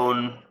their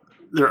own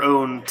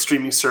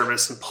streaming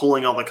service and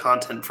pulling all the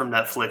content from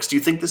Netflix? Do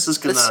you think this is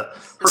going to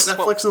hurt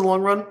Netflix in the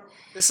long run?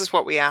 This is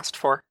what we asked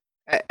for.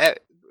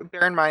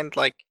 Bear in mind,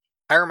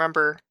 I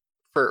remember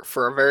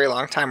for a very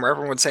long time where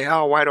everyone would say,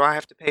 "Oh, why do I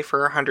have to pay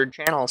for 100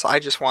 channels? I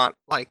just want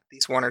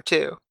these 1 or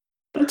 2."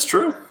 That's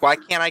true. Why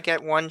can't I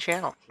get one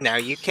channel? Now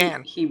you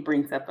can. He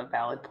brings up a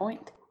valid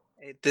point.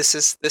 This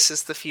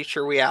is the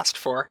future we asked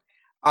for.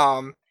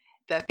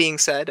 That being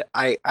said,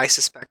 I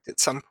suspect at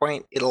some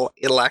point it'll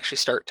actually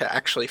start to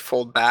actually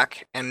fold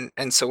back, and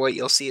so what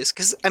you'll see is,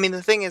 because I mean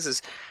the thing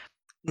is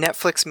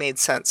Netflix made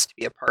sense to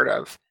be a part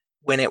of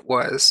when it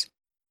was,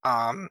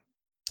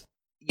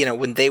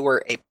 when they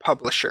were a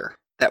publisher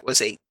that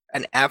was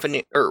an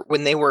avenue, or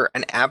when they were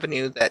an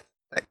avenue that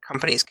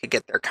companies could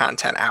get their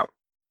content out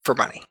for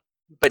money.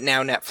 But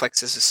now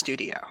Netflix is a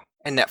studio,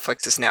 and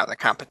Netflix is now the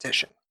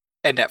competition,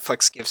 and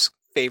Netflix gives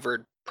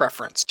favored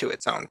preference to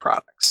its own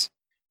products.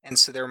 And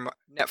so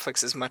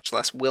Netflix is much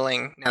less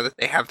willing, now that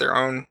they have their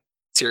own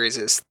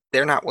series,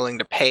 they're not willing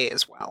to pay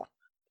as well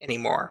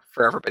anymore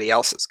for everybody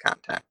else's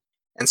content.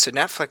 And so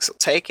Netflix will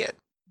take it,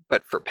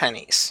 but for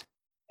pennies.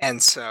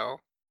 And so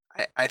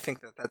I think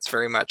that's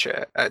very much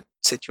a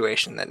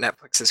situation that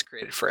Netflix has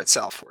created for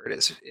itself, where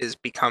it is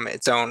become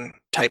its own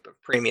type of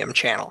premium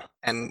channel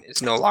and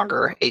is no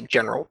longer a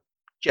general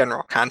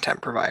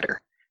content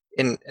provider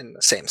in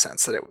the same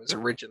sense that it was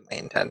originally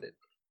intended.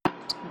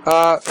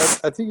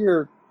 I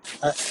think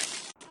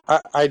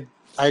I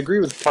agree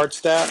with parts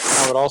of that.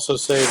 I would also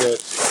say that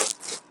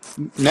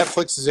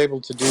Netflix is able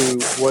to do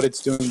what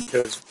it's doing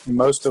because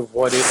most of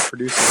what it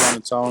produces on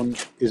its own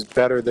is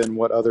better than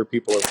what other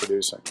people are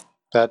producing.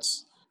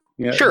 That's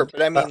sure,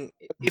 but I mean,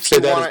 if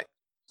you want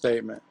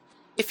statement,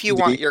 if you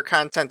want your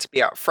content to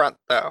be out front,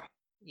 though,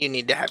 you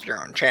need to have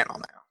your own channel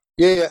now.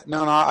 Yeah,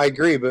 no, I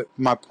agree. But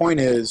my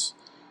point is,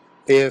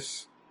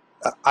 if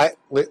I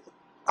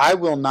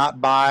will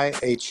not buy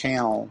a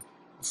channel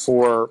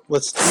for,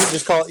 let's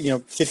just call it,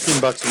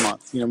 $15 a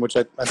month, which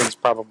I think is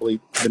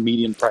probably the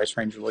median price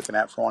range you're looking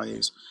at for one of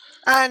these.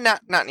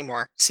 Not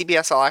anymore.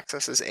 CBS All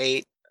Access is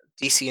 $8.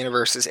 DC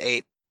Universe is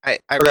 $8.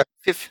 Okay.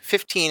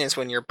 15 is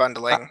when you're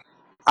bundling.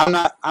 I'm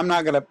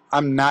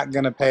not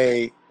gonna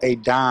pay a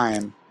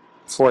dime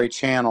for a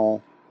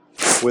channel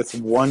with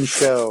one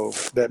show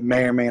that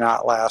may or may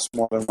not last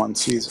more than one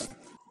season.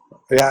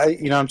 Yeah,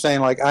 you know what I'm saying?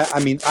 Like, I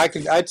mean, I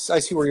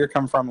see where you're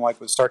coming from, like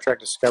with Star Trek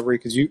Discovery,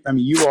 because you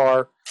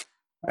are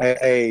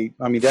I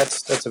mean,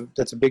 that's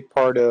a big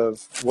part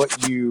of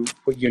what you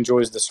enjoy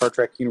is the Star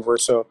Trek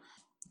universe. So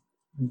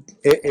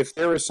if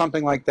there was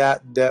something like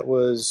that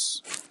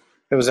was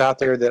out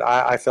there that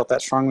I felt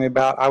that strongly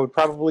about, I would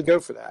probably go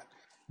for that.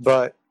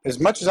 But as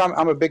much as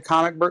I'm a big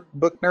comic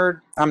book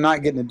nerd, I'm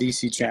not getting a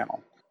DC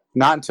channel.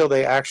 Not until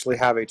they actually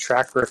have a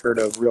track record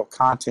of real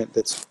content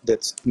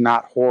that's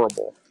not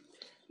horrible.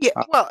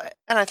 Yeah, well,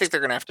 and I think they're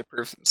going to have to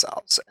prove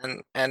themselves.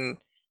 And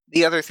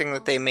the other thing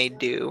that they may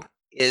do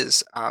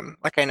is,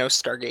 like I know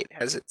Stargate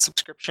has its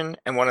subscription,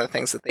 and one of the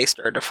things that they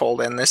started to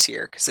fold in this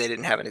year because they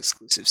didn't have an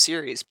exclusive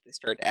series, but they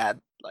started to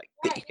add like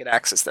that you could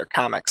access their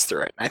comics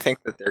through it. And I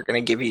think that they're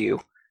going to give you,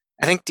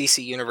 I think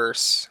DC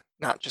Universe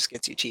not just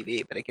gets you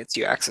TV, but it gets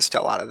you access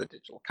to a lot of the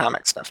digital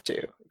comic stuff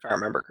too, if I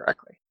remember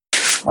correctly.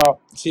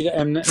 Well, see,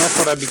 and that's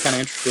what I'd be kind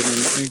of interested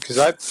in because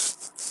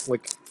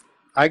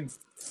I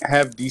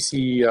have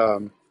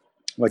DC.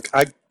 Like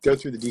I go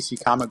through the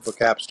DC comic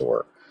book app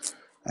store,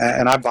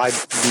 and I buy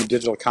the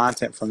digital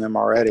content from them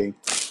already.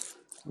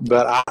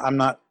 But I'm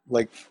not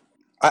like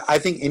I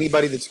think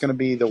anybody that's going to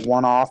be the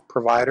one-off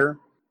provider,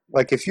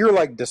 like if you're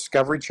like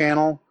Discovery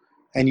Channel,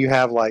 and you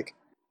have like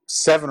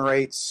 7 or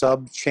 8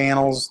 sub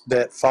channels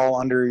that fall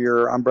under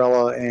your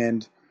umbrella,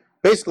 and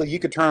basically you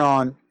could turn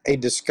on a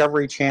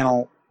Discovery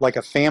Channel, like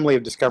a family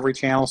of Discovery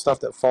Channel stuff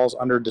that falls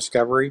under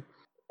Discovery,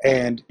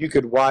 and you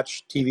could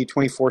watch TV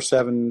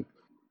 24/7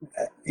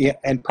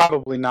 and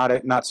probably not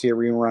see a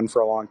rerun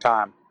for a long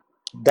time.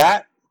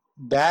 That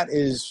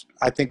is,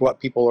 I think, what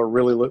people are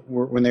really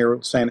when they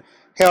were saying,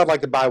 "Hey, I'd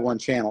like to buy one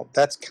channel."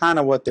 That's kind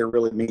of what they're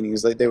really meaning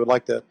is they would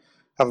like to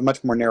have a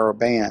much more narrow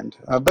band.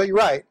 But you're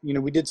right. You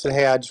know, we did say,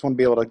 "Hey, I just want to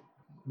be able to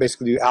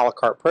basically do a la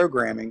carte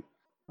programming,"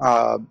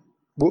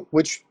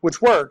 which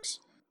works.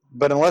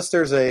 But unless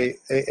there's a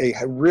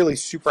really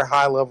super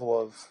high level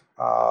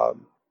of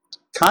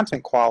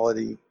content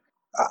quality,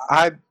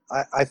 I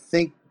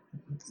think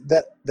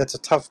that's a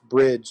tough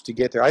bridge to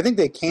get there. I think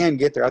they can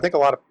get there. I think a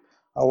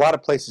lot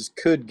of places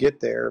could get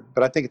there,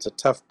 but I think it's a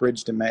tough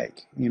bridge to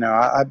make. You know,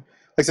 like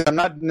I said, I'm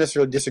not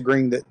necessarily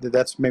disagreeing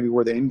that's maybe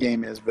where the end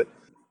game is, but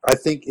I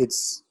think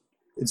it's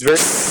very,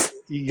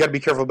 you got to be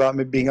careful about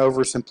being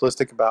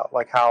oversimplistic about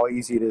like how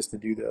easy it is to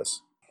do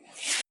this.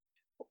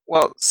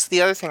 Well,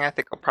 the other thing I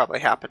think will probably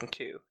happen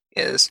too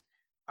is,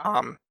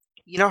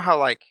 you know how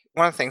like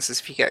one of the things is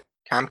if you get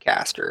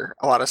Comcast or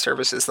a lot of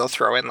services, they'll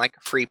throw in like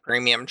a free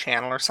premium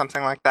channel or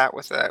something like that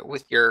with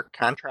your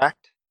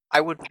contract.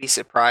 I wouldn't be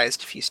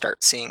surprised if you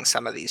start seeing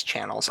some of these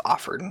channels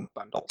offered in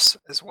bundles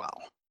as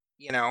well.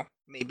 You know,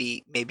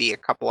 maybe a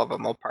couple of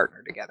them will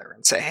partner together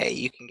and say, hey,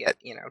 you can get,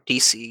 you know,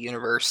 DC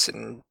Universe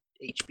and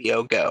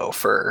HBO Go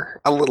for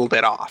a little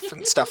bit off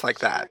and stuff like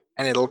that,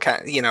 and it'll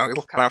kind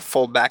of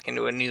fold back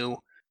into a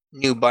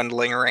new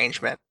bundling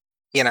arrangement,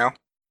 you know,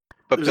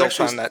 but There's built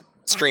actually on that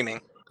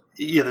streaming.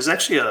 Yeah, there's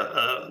actually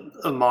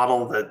a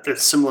model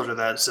that's similar to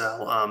that,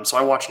 Zell. So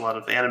I watch a lot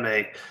of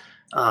anime,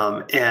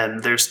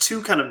 and there's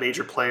 2 kind of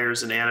major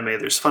players in anime.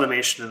 There's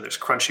Funimation and there's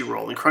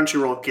Crunchyroll.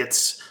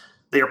 And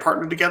they are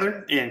partnered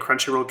together, and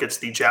Crunchyroll gets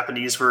the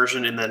Japanese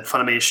version, and then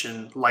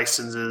Funimation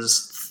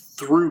licenses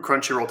through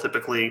Crunchyroll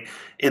typically,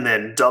 and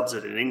then dubs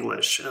it in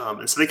English.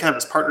 And so they kind of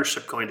have this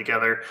partnership going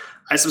together.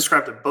 I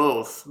subscribe to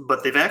both,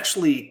 but they've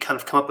actually kind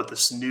of come up with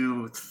this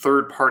new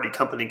third-party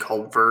company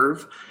called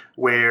Verve,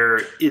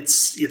 where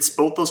it's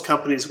both those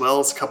companies as well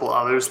as a couple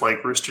others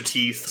like Rooster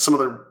Teeth, some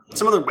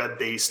other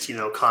web-based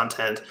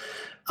content,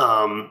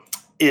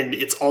 and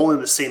it's all in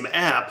the same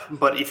app.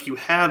 But if you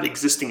have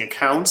existing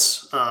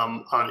accounts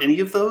on any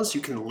of those,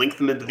 you can link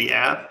them into the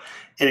app,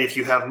 and if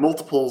you have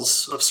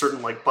multiples of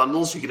certain like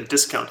bundles, you get a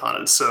discount on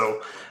it.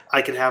 So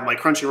I can have my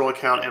Crunchyroll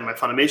account and my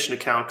Funimation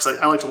account because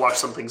I like to watch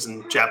some things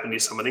in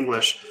Japanese, some in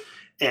English.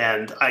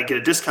 And I get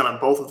a discount on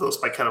both of those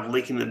by kind of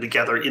linking them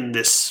together in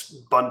this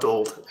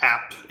bundled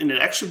app, and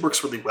it actually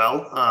works really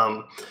well.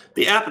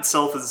 The app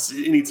itself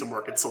it needs some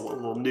work; it's a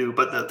little new,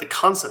 but the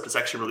concept is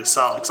actually really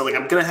solid. So like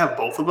I'm going to have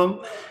both of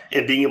them,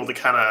 and being able to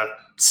kind of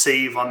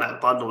save on that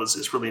bundle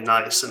is really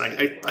nice. And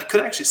I could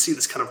actually see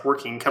this kind of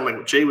working, kind of like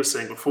what Jay was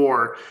saying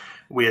before,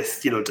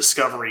 with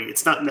Discovery.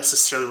 It's not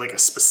necessarily like a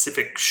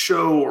specific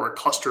show or a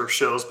cluster of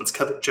shows, but it's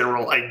kind of a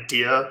general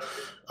idea.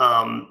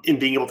 In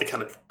being able to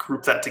kind of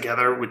group that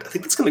together, I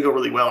think that's going to go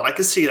really well. And I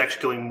can see it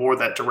actually going more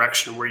that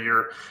direction where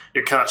you're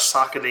kind of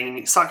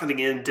socketing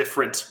in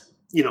different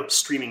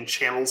streaming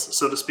channels,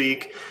 so to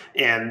speak,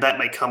 and that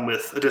might come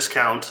with a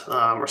discount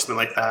or something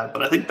like that.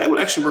 But I think that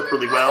would actually work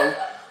really well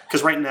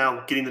because right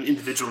now getting them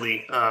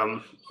individually,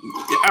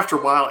 after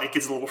a while it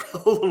gets a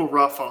little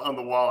rough on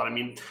the wallet. I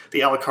mean, the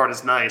a la carte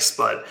is nice,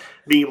 but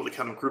being able to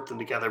kind of group them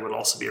together would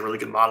also be a really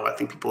good model. I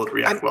think people would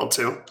react well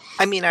to.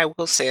 I mean, I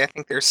will say I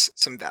think there's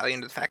some value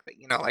in the fact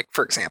that like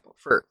for example,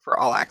 for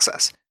All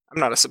Access, I'm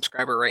not a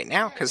subscriber right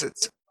now because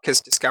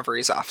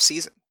Discovery is off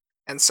season,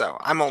 and so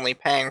I'm only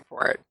paying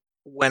for it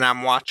when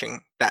I'm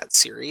watching that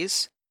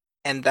series,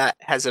 and that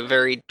has a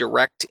very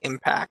direct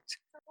impact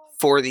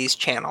for these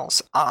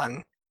channels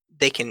on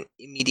they can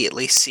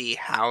immediately see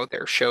how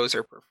their shows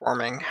are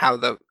performing, how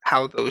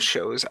those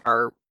shows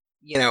are,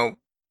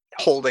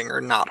 holding or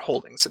not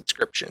holding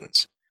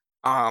subscriptions,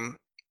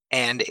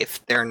 and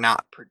if they're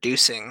not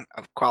producing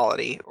of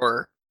quality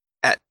or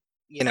at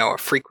a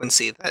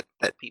frequency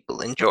that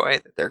people enjoy,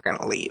 that they're going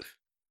to leave.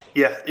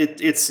 Yeah,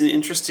 it's an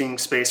interesting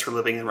space we're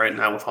living in right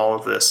now with all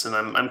of this, and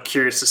I'm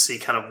curious to see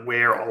kind of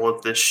where all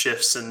of this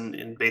shifts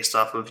and based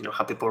off of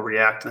how people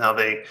react and how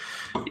they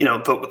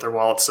vote with their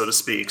wallets, so to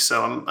speak.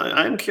 So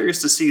I'm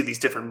curious to see these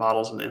different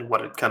models and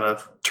what it kind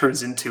of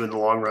turns into in the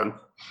long run.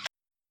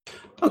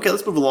 Okay,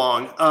 let's move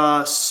along.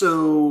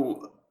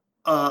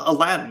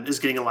 Aladdin is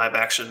getting a live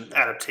action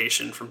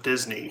adaptation from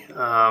Disney.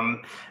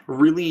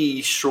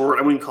 Really short.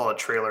 I wouldn't call it a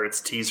trailer; it's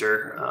a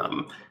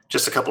teaser.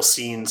 Just a couple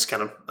scenes,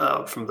 kind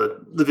of from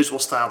the visual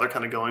style they're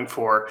kind of going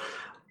for.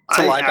 It's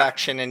a live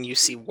action, and you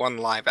see one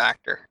live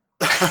actor.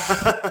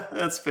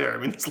 That's fair. I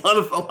mean, there's a lot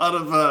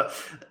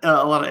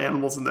of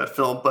animals in that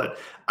film, but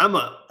I'm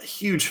a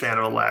huge fan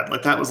of Aladdin.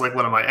 Like that was like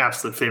one of my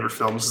absolute favorite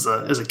films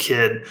as a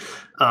kid.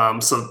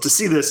 So to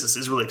see this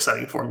is really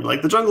exciting for me.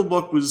 Like The Jungle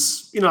Book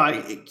was,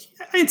 I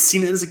had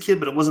seen it as a kid,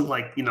 but it wasn't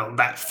like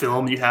that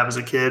film you have as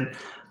a kid.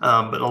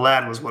 But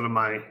Aladdin was one of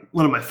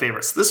my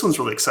favorites. This one's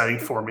really exciting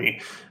for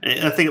me,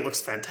 and I think it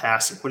looks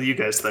fantastic. What do you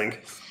guys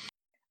think?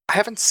 I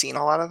haven't seen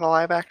a lot of the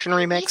live action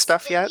remake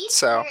stuff yet,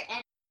 so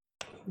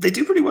they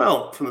do pretty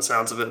well from the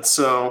sounds of it.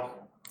 So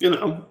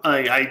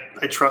I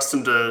trust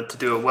him to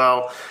do it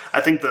well.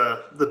 I think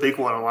the big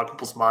one on a lot of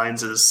people's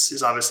minds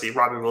is obviously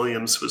Robin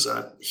Williams was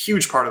a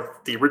huge part of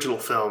the original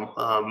film.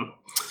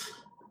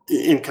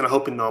 And kind of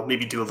hoping they'll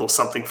maybe do a little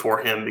something for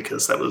him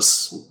because that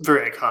was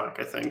very iconic,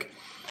 I think.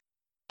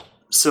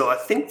 So I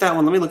think that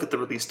one, let me look at the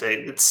release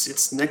date.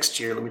 It's next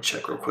year. Let me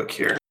check real quick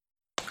here.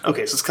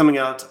 Okay, so it's coming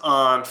out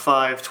on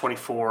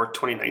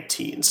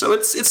 5/24/2019. So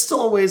it's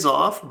still a ways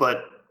off,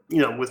 but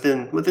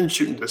within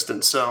shooting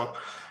distance. So,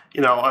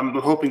 I'm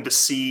hoping to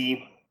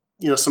see,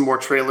 some more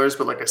trailers,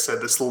 but like I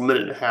said, this little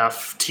minute and a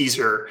half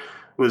teaser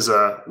was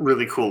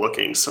really cool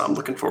looking. So I'm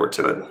looking forward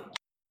to it.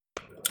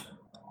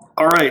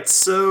 All right,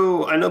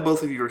 so I know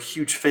both of you are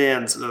huge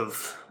fans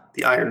of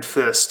the Iron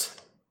Fist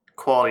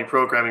quality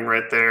programming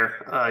right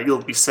there.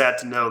 You'll be sad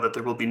to know that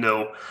there will be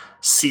no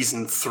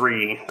season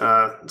 3.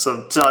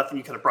 So I think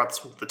you kind of brought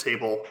this one to the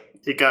table.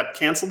 It got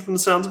canceled from the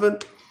sounds of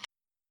it.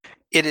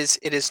 It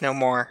is no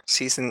more.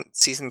 Season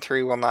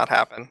 3 will not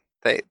happen.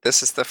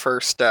 This is the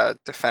first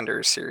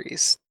Defenders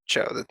series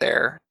show that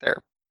they're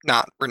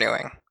not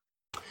renewing.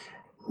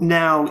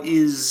 Now,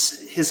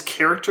 is his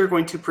character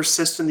going to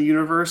persist in the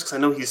universe? Because I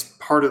know he's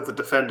part of the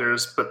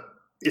Defenders, but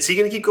is he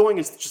going to keep going?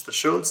 Is it just the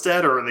show that's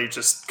dead, or are they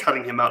just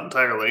cutting him out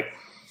entirely?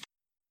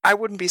 I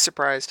wouldn't be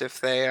surprised if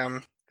they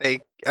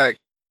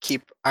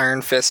keep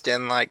Iron Fist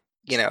in,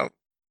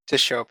 to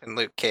show up in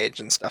Luke Cage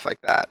and stuff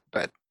like that.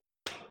 But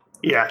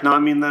yeah, no, I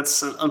mean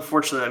that's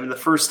unfortunate. I mean I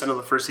know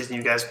the first season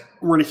you guys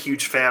weren't a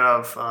huge fan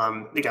of.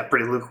 It got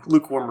pretty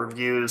lukewarm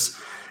reviews.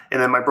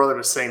 And then my brother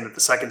was saying that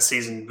the second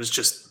season was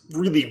just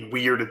really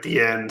weird at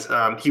the end.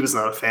 He was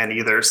not a fan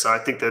either. So I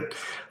think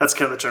that's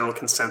kind of the general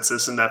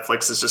consensus. And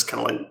Netflix is just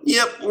kind of like,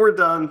 yep, we're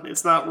done.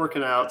 It's not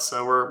working out.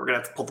 So we're going to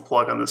have to pull the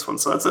plug on this one.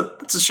 So it's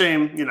a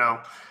shame,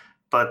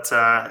 But,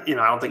 I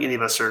don't think any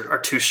of us are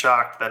too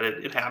shocked that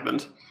it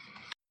happened.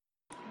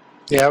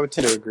 Yeah, I would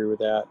tend to agree with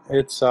that.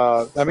 It's,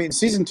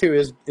 season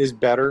 2 is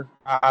better.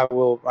 I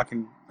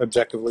can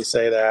objectively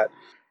say that.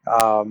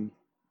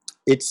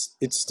 It's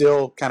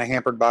still kind of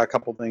hampered by a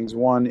couple things.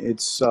 One,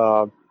 it's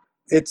a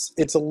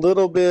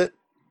little bit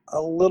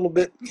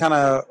kind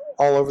of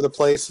all over the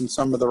place in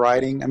some of the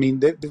writing. I mean,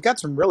 they've got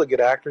some really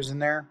good actors in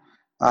there.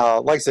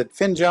 Like I said,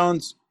 Finn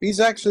Jones, he's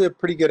actually a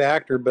pretty good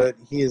actor, but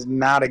he is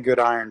not a good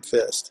Iron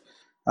Fist.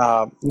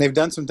 And they've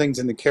done some things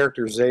in the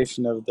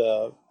characterization of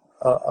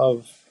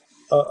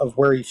of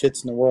where he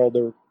fits in the world.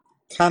 They're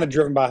kind of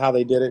driven by how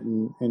they did it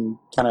in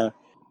kind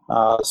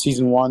of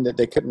season 1 that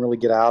they couldn't really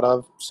get out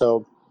of.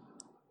 So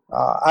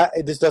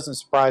this doesn't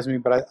surprise me,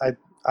 but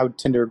I would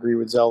tend to agree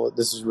with Zell that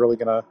this is really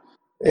going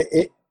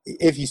to,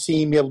 if you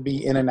see him, it'll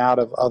be in and out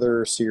of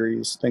other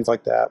series, things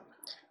like that.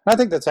 And I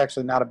think that's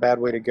actually not a bad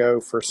way to go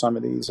for some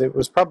of these. It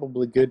was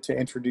probably good to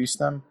introduce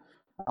them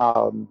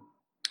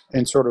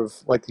in sort of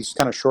like these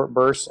kind of short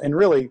bursts. And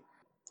really,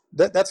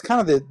 that's kind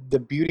of the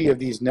beauty of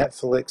these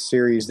Netflix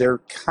series. They're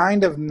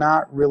kind of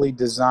not really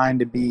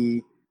designed to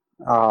be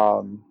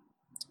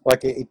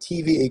like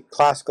a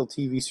classical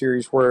TV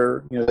series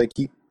where they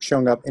keep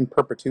showing up in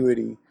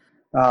perpetuity.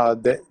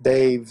 That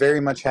they very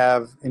much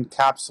have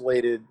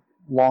encapsulated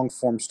long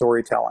form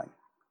storytelling.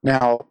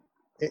 Now,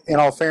 in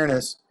all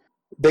fairness,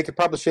 they could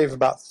probably shave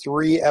about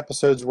 3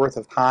 episodes worth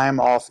of time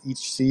off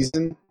each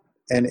season,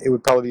 and it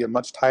would probably be a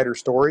much tighter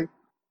story.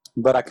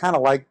 But I kind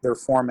of like their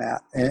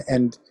format,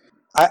 and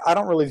I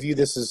don't really view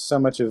this as so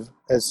much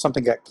as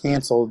something got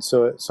canceled,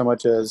 so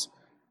much as,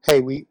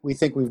 hey, we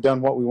think we've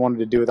done what we wanted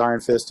to do with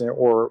Iron Fist,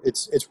 or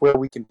it's where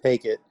we can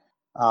take it.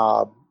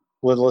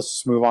 Let's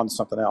just move on to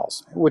something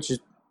else, which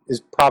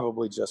is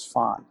probably just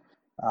fine.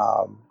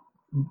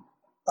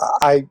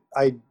 I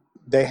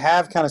they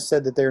have kind of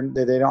said that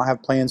they don't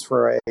have plans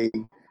for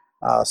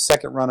a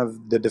second run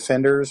of the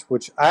Defenders,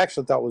 which I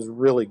actually thought was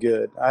really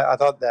good. I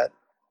thought that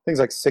things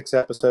like 6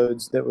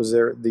 episodes that was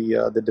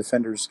the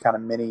Defenders kind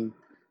of mini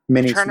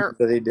trying to- series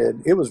that they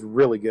did. It was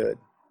really good.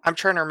 I'm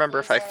trying to remember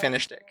if I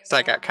finished it because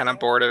I got kind of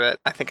bored of it.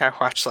 I think I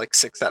watched like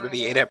 6 out of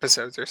the 8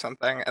 episodes or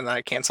something, and then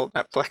I canceled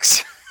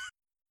Netflix.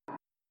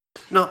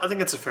 No, I think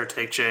that's a fair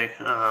take, Jay.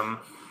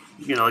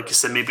 Like you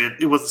said, maybe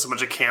it wasn't so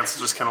much a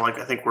cancel, just kind of like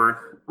I think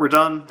we're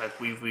done. That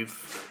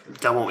we've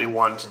done what we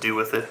wanted to do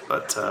with it,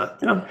 but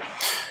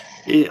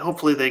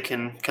hopefully they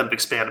can kind of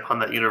expand upon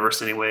that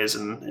universe, anyways,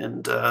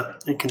 and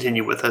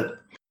continue with it.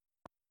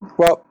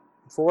 Well,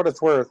 for what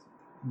it's worth,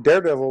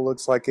 Daredevil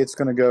looks like it's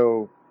going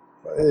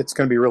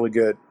to be really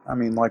good. I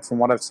mean, like from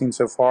what I've seen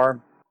so far,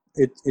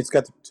 it's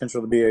got the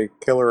potential to be a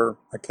killer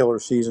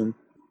season.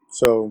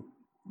 So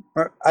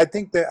I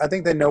think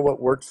they know what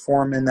works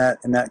for them in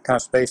that kind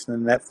of space,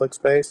 in the Netflix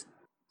space,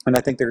 and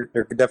I think they're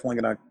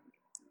definitely going to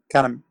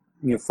kind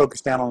of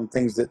focus down on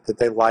things that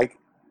they like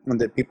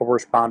and that people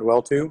respond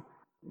well to.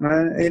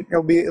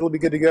 It'll be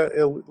good to go.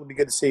 It'll be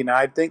good to see. Now,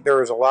 I think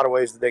there is a lot of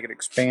ways that they could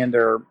expand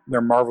their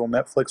Marvel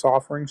Netflix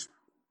offerings.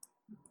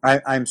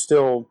 I'm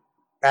still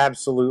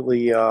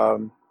absolutely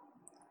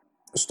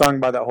stung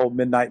by that whole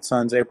Midnight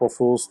Suns April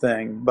Fool's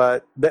thing,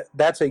 but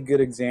that's a good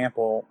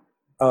example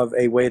of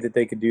a way that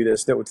they could do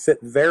this that would fit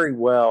very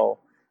well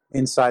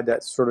inside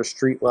that sort of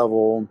street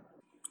level,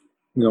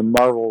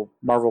 Marvel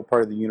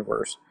part of the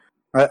universe.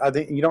 I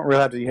think you don't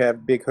really have to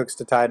have big hooks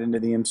to tie it into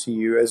the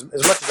MCU. As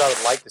much as I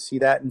would like to see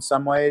that in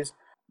some ways,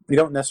 you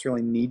don't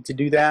necessarily need to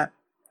do that.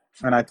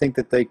 And I think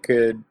that they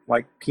could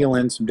peel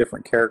in some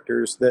different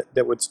characters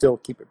that would still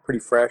keep it pretty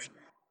fresh.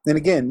 And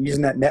again,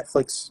 using that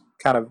Netflix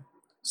kind of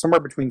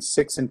somewhere between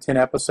 6 and 10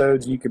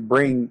 episodes, you could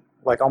bring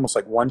almost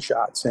like one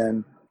shots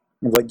in,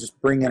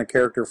 just bring in a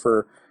character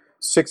for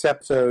 6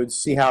 episodes,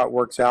 see how it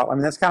works out. I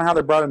mean, that's kind of how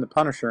they brought in the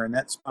Punisher, and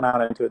that spun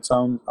out into its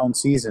own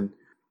season.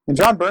 And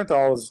John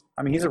Bernthal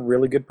he's a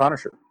really good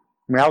Punisher.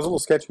 I mean, I was a little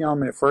sketchy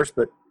on him at first,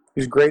 but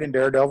he's great in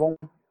Daredevil,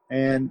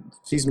 and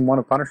season 1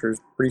 of Punisher is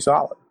pretty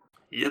solid.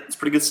 Yep, it's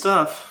pretty good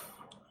stuff.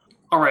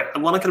 All right, I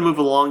want to kind of move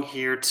along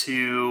here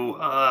to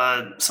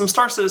some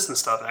Star Citizen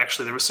stuff,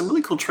 actually. There were some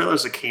really cool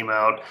trailers that came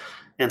out,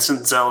 and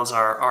since Zell is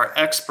our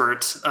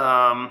expert,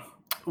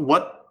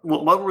 what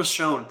was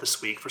shown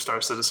this week for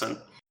Star Citizen?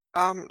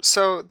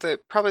 So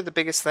probably the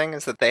biggest thing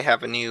is that they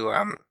have a new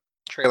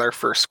trailer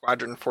for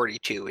Squadron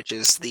 42, which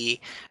is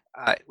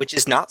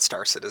not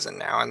Star Citizen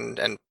now,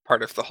 and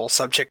part of the whole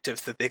subject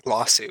of the big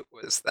lawsuit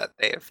was that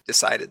they have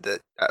decided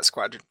that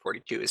Squadron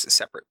 42 is a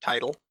separate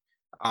title,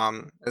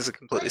 as a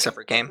completely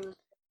separate game,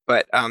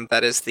 but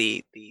that is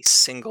the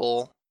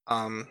single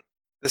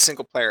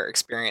player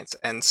experience,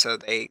 and so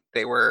they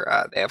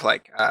have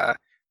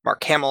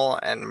Mark Hamill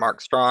and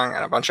Mark Strong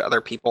and a bunch of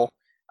other people.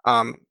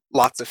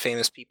 Lots of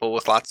famous people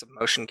with lots of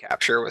motion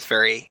capture with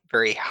very,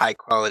 very high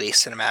quality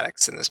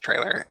cinematics in this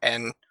trailer.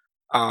 And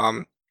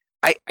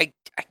I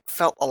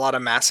felt a lot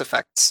of Mass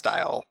Effect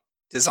style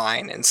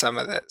design in some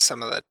of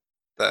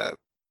the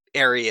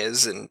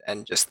areas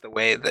and just the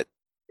way that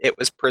it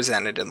was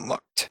presented and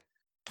looked.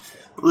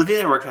 Olivia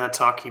and I were kind of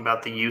talking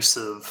about the use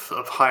of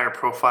higher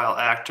profile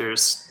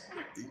actors.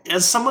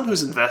 As someone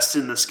who's invested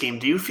in this game,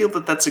 do you feel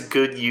that that's a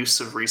good use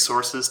of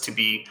resources to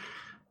be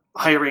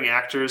hiring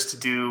actors to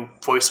do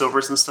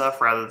voiceovers and stuff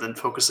rather than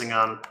focusing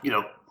on,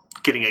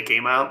 getting a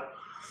game out?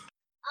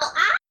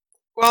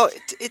 Well,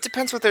 it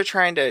depends what they're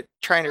trying to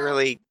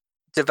really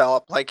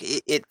develop.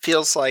 It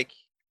feels like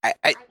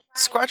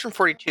Squadron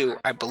 42,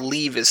 I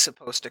believe, is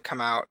supposed to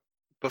come out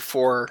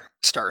before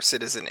Star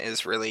Citizen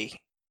is really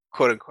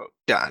quote unquote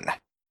done.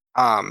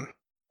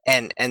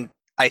 And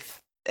I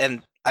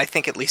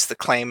think at least the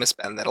claim has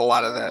been that a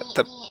lot of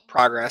the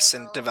progress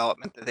and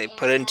development that they've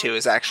put into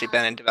has actually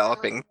been in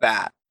developing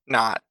that.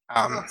 Not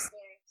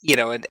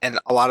and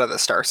a lot of the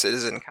Star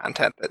Citizen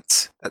content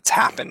that's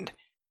happened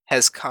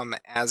has come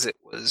as it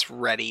was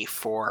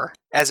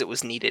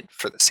needed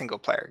for the single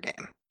player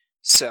game.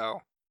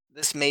 So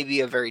this may be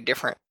a very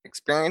different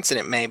experience, and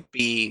it may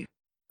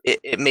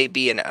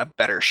be in a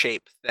better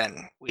shape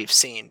than we've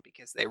seen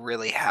because they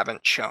really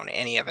haven't shown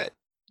any of it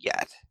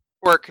yet,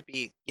 or it could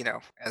be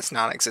as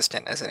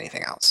non-existent as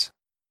anything else.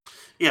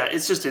 Yeah,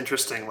 it's just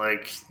interesting.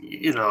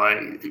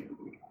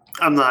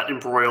 I'm not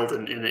embroiled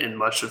in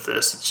much of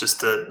this. It's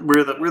just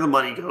where the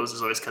money goes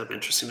is always kind of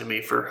interesting to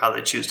me for how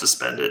they choose to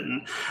spend it.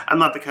 And I'm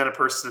not the kind of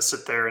person to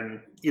sit there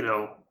and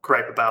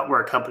gripe about where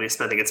a company is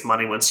spending its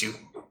money. Once you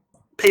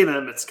pay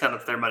them, it's kind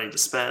of their money to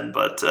spend.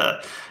 But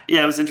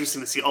it was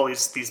interesting to see all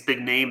these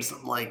big names.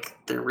 I'm like,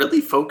 they're really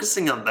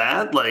focusing on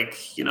that.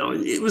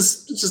 It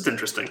was just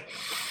interesting.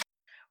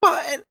 Well,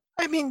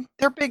 I mean,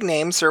 they're big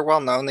names. They're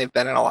well known. They've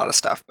been in a lot of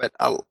stuff. But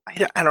I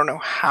don't know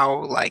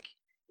how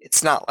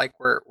it's not like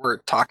we're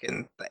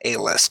talking the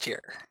A-list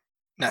here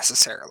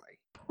necessarily.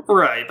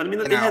 Right, but I mean,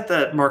 they had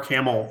that Mark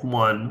Hamill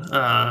one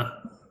a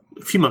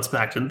few months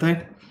back, didn't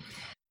they?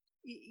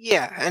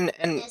 Yeah,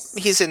 and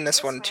he's in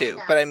this one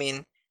too. But I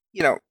mean,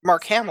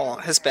 Mark Hamill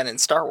has been in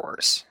Star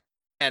Wars,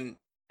 and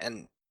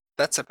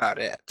that's about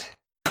it.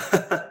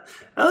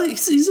 Well,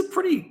 he's a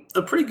pretty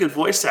good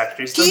voice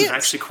actor. He's done He is.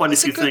 actually quite a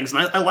He's a few good- things,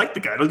 and I like the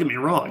guy. Don't get me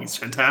wrong; he's He's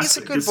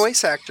fantastic. a good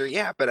voice actor,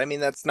 yeah, but I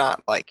mean that's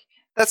not like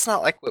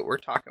what we're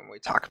talking when we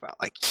talk about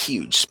like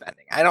huge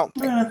spending. I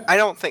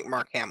don't think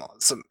Mark Hamill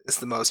is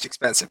the most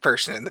expensive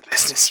person in the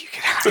business you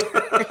could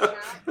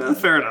hire.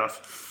 Fair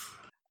enough.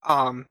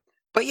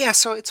 But yeah,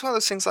 so it's one of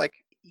those things like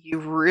you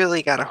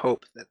really got to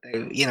hope that they,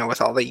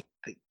 with all the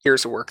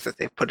years of work that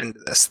they've put into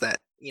this, that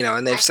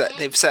and they've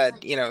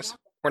said,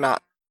 we're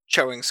not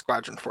showing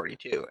Squadron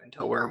 42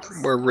 until we're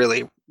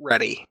really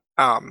ready.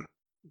 The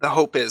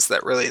hope is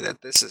that really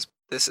that this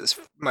is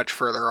much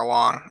further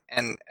along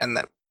and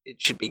that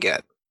it should be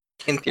good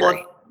in theory.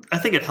 Well, I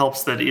think it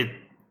helps that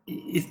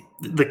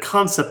the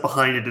concept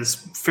behind it is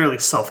fairly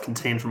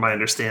self-contained, from my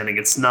understanding.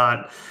 It's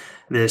not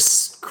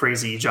this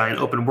crazy giant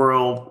open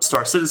world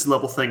Star Citizen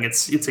level thing.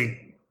 It's a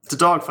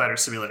dogfighter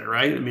simulator,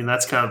 right? I mean,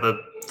 that's kind of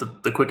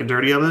the quick and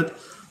dirty of it.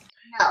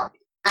 No,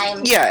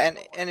 I'm. Yeah,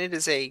 and it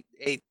is a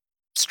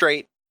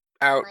straight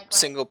out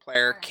single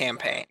player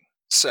campaign.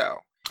 So.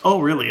 Oh,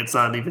 really? It's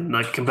not even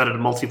like competitive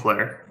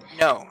multiplayer.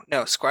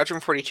 No. Squadron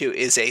 42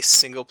 is a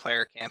single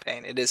player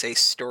campaign. It is a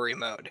story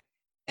mode,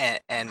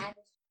 and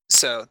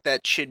so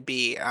that should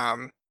be.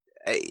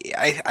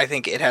 I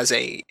think it has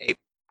a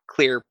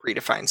clear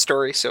predefined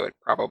story, so it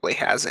probably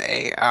has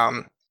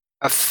a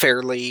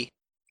fairly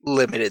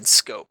limited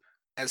scope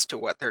as to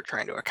what they're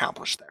trying to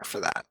accomplish there for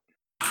that.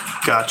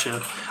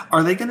 Gotcha.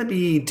 Are they going to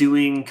be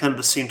doing kind of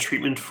the same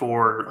treatment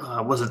for,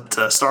 was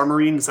it Star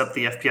Marine? Is that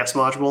the FPS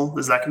module?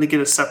 Is that going to get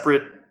a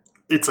separate,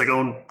 its like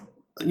own,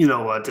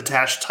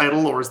 detached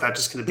title, or is that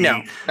just going to be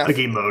a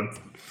game mode?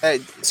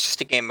 It's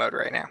just a game mode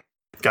right now.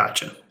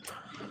 Gotcha.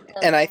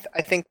 And I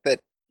think that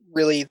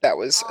really that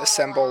was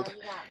assembled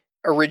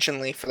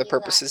originally for the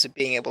purposes of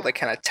being able to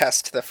kind of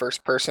test the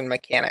first person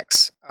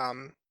mechanics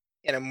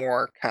in a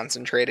more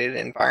concentrated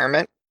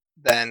environment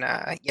than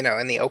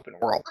in the open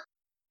world.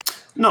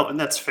 No, and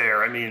that's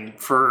fair. I mean,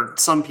 for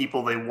some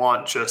people, they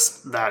want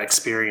just that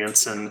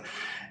experience, and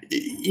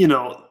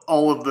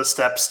all of the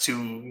steps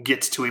to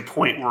get to a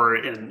point where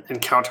an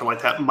encounter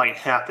like that might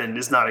happen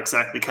is not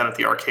exactly kind of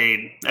the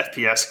arcade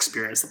FPS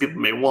experience that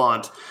people may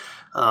want.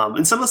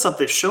 And some of the stuff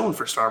they've shown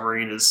for Star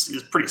Marine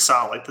is pretty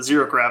solid. Like the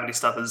zero gravity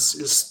stuff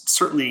is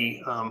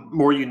certainly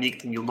more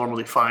unique than you'll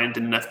normally find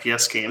in an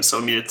FPS game. So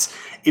I mean,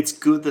 it's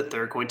good that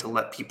they're going to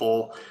let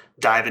people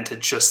dive into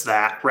just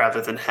that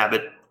rather than have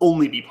it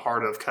only be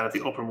part of kind of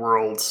the open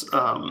world.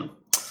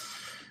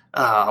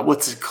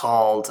 What's it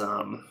called?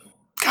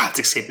 God, it's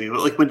escaping me.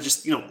 But like when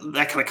just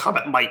that kind of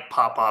combat might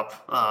pop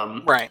up.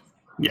 Right.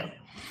 Yeah.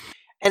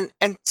 And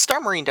Star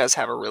Marine does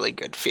have a really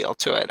good feel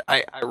to it.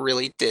 I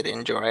really did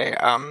enjoy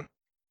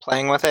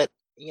playing with it,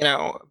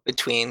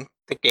 between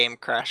the game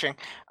crashing,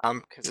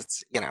 because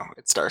it's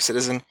Star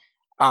Citizen.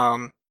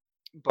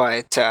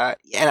 But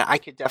and I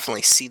could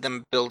definitely see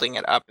them building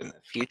it up in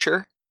the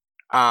future.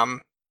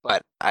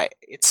 But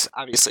it's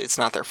obviously it's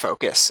not their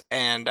focus,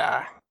 and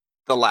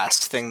the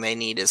last thing they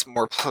need is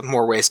more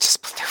ways to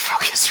split their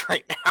focus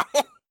right now.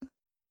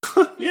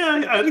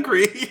 Yeah, I'd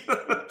agree.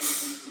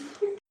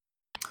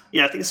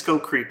 Yeah, I think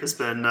scope creep has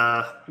been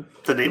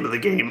the name of the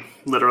game,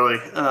 literally,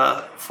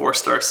 for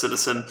Star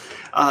Citizen.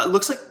 It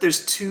looks like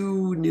there's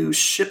 2 new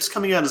ships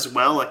coming out as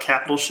well, a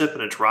capital ship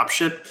and a drop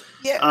ship.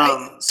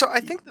 Yeah, so I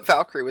think the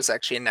Valkyrie was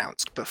actually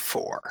announced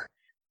before.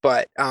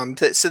 But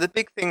so the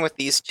big thing with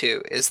these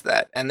 2 is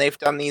that, and they've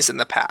done these in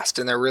the past,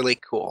 and they're really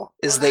cool,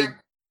 is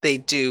they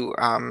do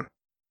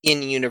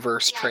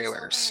in-universe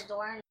trailers.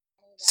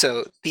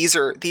 So these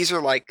are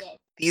like,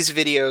 these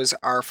videos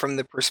are from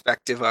the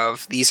perspective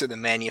of, these are the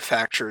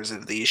manufacturers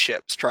of these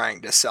ships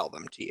trying to sell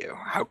them to you,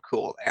 how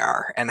cool they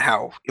are, and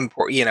how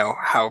important,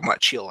 how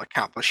much you'll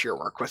accomplish your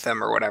work with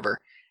them or whatever.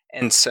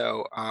 And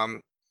so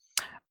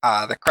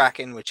the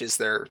Kraken, which is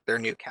their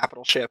new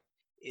capital ship,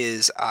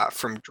 is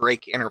from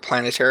Drake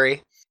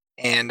Interplanetary,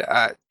 and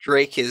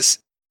Drake is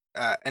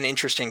an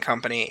interesting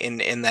company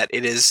in that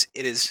it is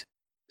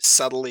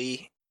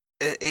subtly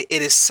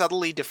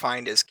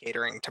defined as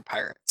catering to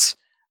pirates,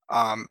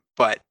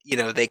 but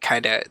they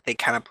kind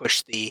of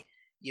push the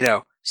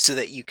so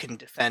that you can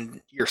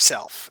defend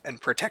yourself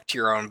and protect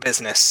your own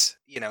business,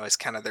 is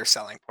kind of their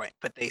selling point.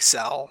 But they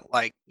sell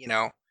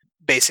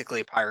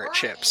basically pirate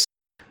ships.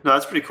 No,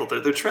 that's pretty cool.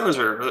 Their trailers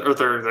or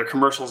their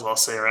commercials, I'll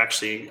say,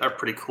 are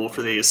pretty cool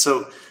for these.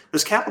 So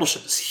this capital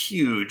ship is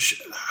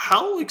huge.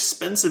 How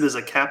expensive is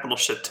a capital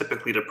ship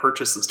typically to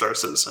purchase in Star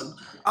Citizen?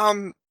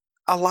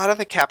 A lot of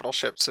the capital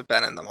ships have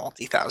been in the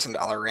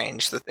multi-$1,000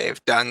 range that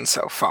they've done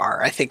so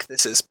far. I think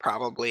this is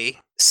probably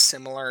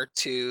similar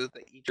to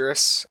the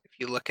Idris, if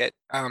you look at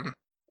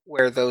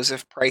where those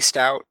have priced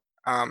out.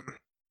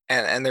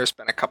 And there's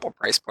been a couple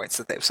price points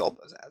that they've sold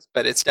those as,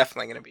 but it's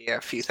definitely going to be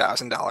a few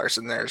 $1,000s,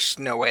 and there's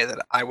no way that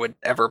I would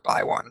ever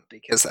buy one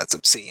because that's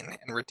obscene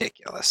and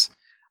ridiculous.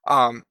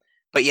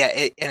 But yeah,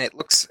 it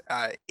looks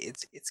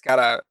it's got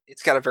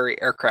a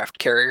very aircraft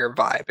carrier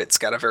vibe. It's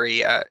got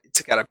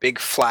a big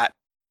flat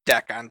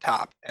deck on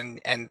top,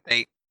 and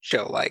they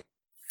show like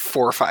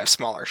 4 or 5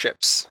 smaller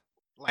ships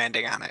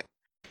landing on it.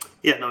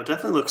 Yeah, no, it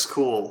definitely looks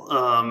cool.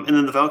 And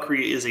then the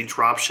Valkyrie is a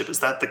dropship. Is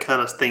that the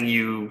kind of thing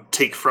you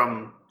take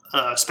from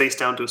space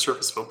down to a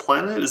surface of a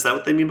planet? Is that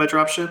what they mean by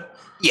dropship?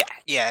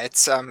 Yeah,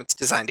 it's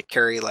designed to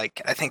carry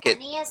like I think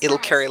it'll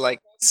carry like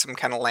some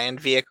kind of land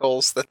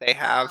vehicles that they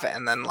have,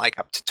 and then like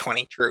up to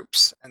 20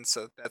 troops, and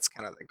so that's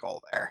kind of the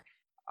goal there.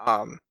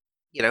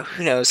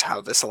 Who knows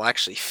how this will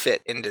actually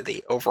fit into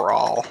the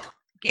overall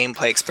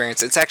gameplay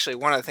experience. It's actually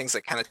one of the things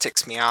that kind of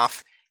ticks me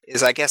off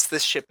is I guess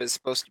this ship is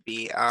supposed to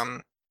be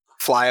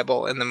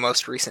flyable in the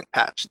most recent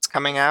patch that's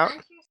coming out.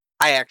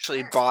 I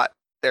actually bought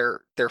their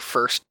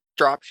first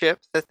dropship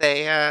that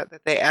they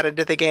added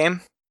to the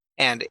game,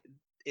 and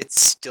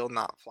it's still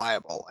not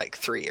flyable like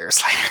 3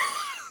 years later.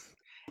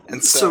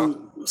 And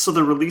so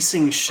they're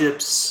releasing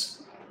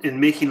ships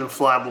and making them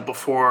flyable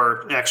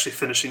before actually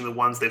finishing the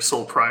ones they've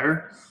sold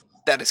prior?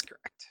 That is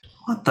correct.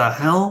 What the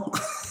hell?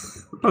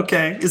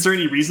 Okay. Is there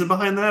any reason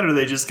behind that, or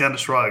they just kind of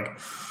shrug?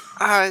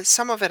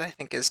 Some of it I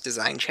think is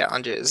design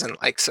challenges, and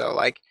like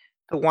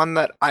the one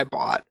that I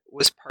bought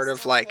was part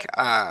of like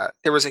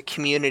there was a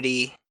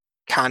community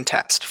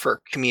contest for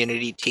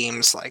community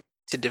teams like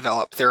to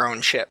develop their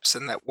own ships,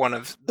 and that one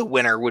of the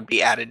winner would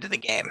be added to the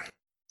game.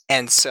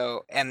 And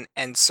so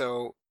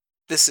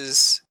this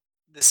is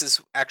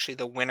actually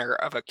the winner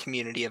of a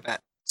community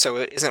event. So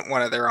it isn't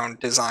one of their own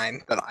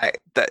design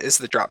that is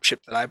the dropship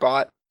that I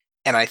bought.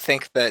 And I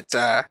think that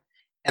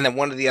and then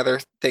one of the other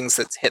things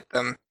that's hit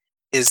them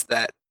is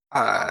that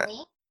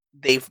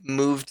they've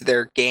moved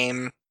their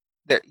game,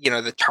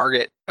 the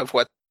target of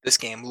what this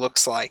game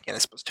looks like and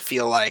is supposed to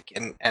feel like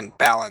and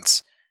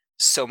balance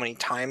so many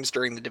times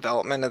during the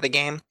development of the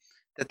game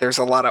that there's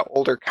a lot of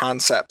older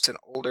concepts and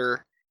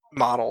older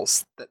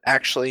models that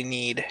actually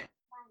need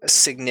a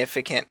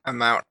significant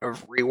amount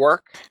of rework.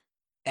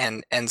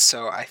 And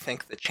so I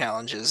think the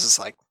challenge is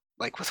like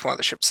with one of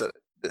the ships that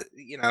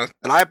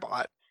I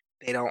bought,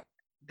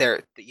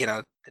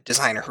 the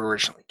designer who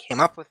originally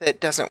came up with it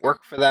doesn't work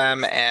for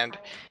them, and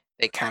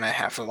they kind of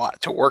have a lot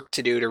to work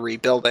to do to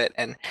rebuild it.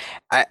 And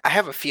I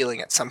have a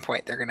feeling at some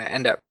point they're going to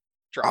end up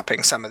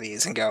dropping some of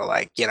these and go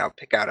like,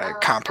 pick out a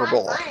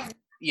comparable,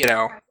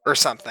 or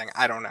something.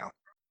 I don't know.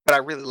 But I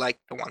really like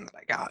the one that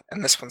I got,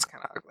 and this one's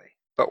kind of ugly,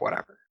 but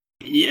whatever.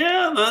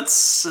 Yeah, that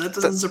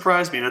doesn't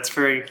surprise me. That's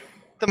very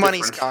The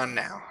money's gone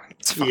now.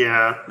 It's fine.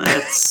 Yeah,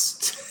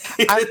 it's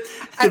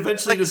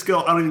eventually just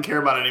go. I don't even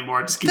care about it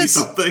anymore. Just give me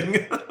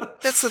something.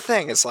 That's the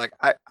thing. It's like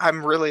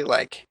I'm really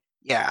like,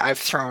 yeah, I've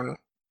thrown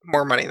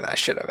more money than I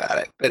should have at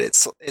it, but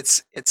it's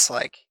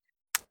like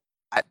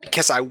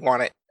because I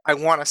want it. I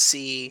want to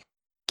see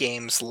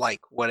games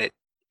like what it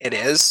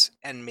is,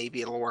 and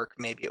maybe it'll work,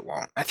 maybe it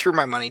won't. I threw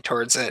my money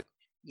towards it.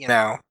 If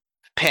it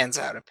pans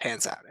out, it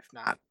pans out. If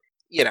not,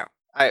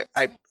 I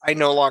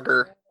no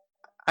longer.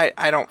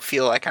 I don't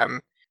feel like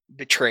I'm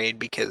betrayed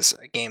because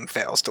a game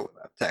fails to live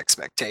up to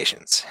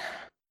expectations.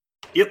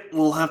 Yep,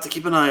 we'll have to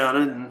keep an eye on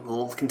it, and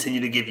we'll continue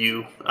to give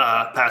you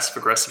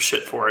passive-aggressive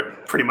shit for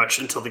it pretty much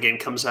until the game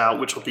comes out,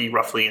 which will be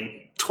roughly in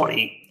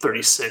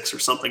 2036 or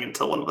something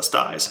until one of us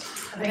dies.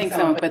 I think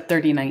so, but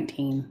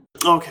 3019.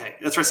 Okay,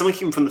 that's right. Someone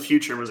came from the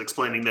future and was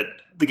explaining that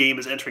the game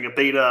is entering a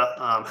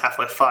beta,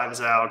 Half-Life 5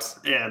 is out,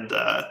 and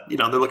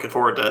they're looking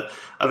forward to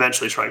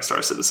eventually trying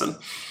Star Citizen.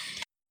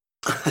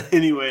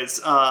 Anyways,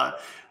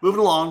 moving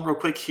along real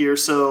quick here.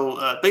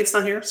 So Bates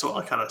not here, so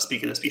I'll kind of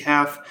speak in his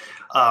behalf.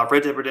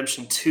 Red Dead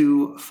Redemption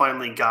 2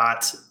 finally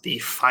got the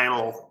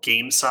final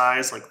game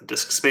size, like the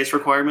disk space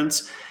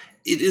requirements.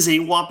 It is a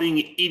whopping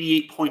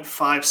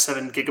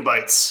 88.57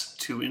 gigabytes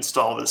to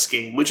install this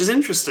game, which is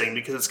interesting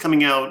because it's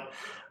coming out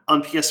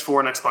on PS4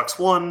 and Xbox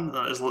One,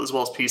 as well as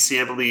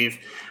PC, I believe.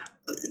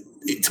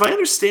 To my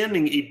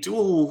understanding, a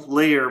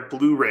dual-layer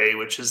Blu-ray,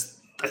 which is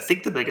I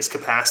think the biggest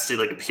capacity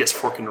like a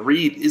PS4 can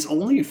read, is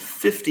only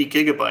 50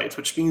 gigabytes,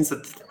 which means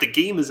that the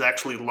game is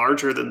actually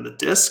larger than the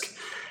disc.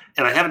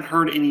 And I haven't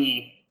heard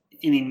any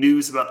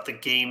news about the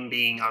game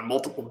being on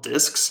multiple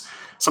discs.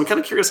 So I'm kind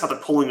of curious how they're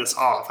pulling this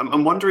off.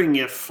 I'm wondering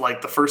if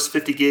like the first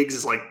 50 gigs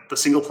is like the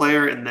single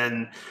player, and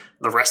then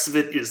the rest of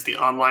it is the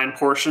online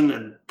portion,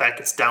 and that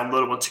gets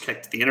downloaded once you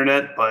connect to the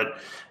internet. But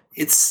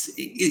it's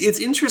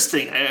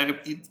interesting.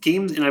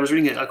 Games, and I was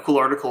reading a cool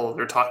article.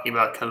 They're talking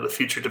about kind of the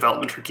future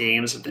development for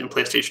games in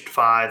PlayStation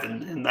 5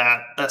 and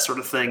that sort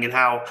of thing, and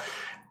how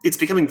it's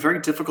becoming very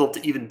difficult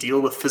to even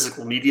deal with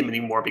physical medium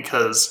anymore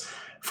because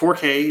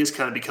 4K is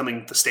kind of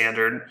becoming the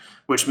standard,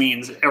 which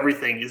means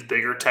everything is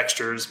bigger,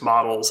 textures,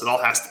 models. It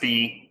all has to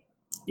be,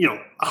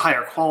 a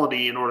higher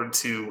quality in order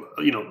to,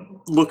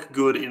 look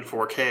good in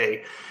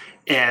 4K.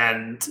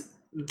 And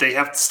they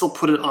have to still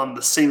put it on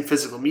the same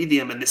physical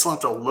medium, and they still have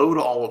to load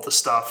all of the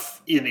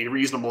stuff in a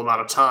reasonable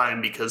amount of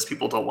time because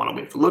people don't want to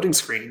wait for loading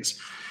screens.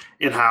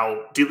 And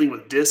how dealing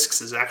with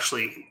discs is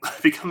actually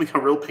becoming a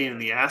real pain in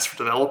the ass for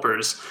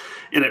developers.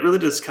 And it really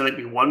does kind of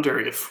make me wonder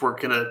if we're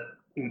going to,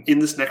 in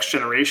this next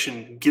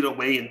generation, get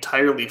away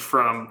entirely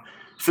from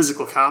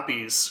physical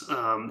copies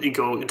and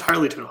go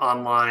entirely to an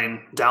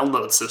online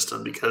download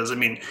system. Because,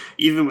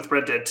 even with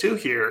Red Dead 2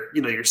 here,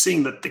 you're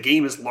seeing that the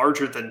game is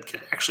larger than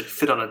can actually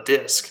fit on a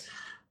disc.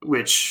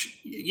 which,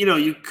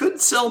 you could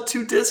sell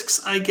 2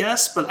 discs, I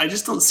guess, but I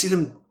just don't see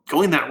them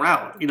going that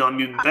route. I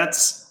mean,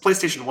 that's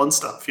PlayStation 1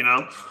 stuff,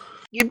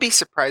 You'd be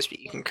surprised what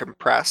you can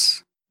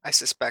compress. I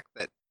suspect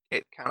that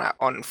it kind of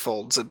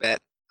unfolds a bit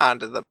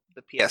onto the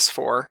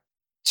PS4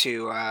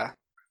 to,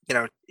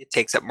 it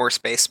takes up more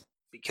space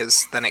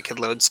because then it could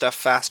load stuff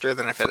faster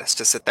than if it has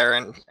to sit there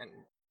and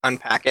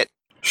unpack it.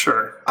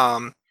 Sure.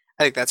 I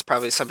think that's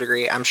probably some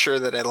degree. I'm sure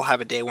that it'll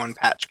have a day one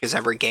patch because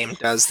every game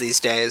does these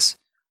days.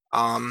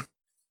 There's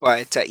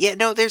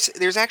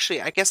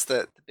actually, I guess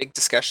the big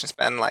discussion's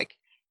been like,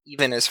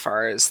 even as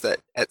far as that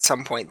at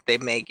some point they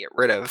may get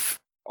rid of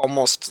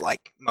almost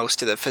like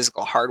most of the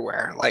physical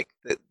hardware, like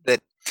that.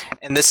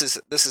 And this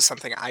is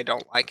something I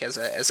don't like as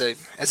a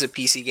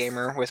PC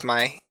gamer with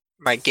my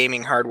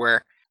gaming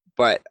hardware.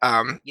 But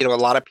a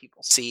lot of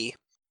people see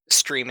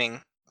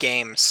streaming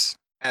games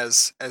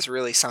as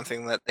really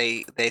something that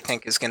they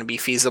think is going to be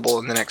feasible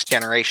in the next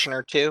generation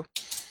or two.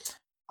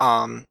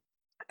 And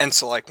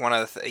so like one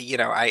of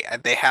the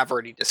they have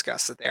already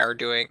discussed that they are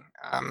doing.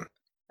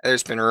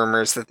 There's been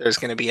rumors that there's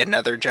going to be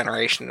another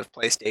generation of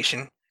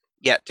PlayStation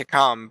yet to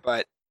come,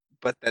 but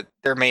that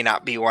there may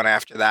not be one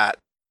after that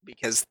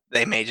because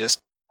they may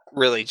just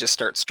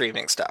start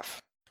streaming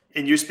stuff.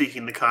 And you're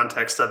speaking the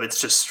context of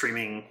it's just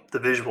streaming the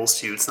visuals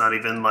to you. It's not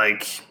even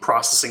like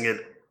processing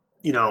it,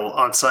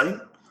 on site.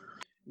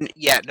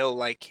 Yeah, no,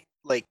 like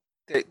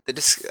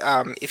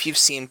if you've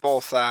seen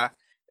both,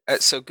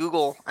 so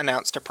Google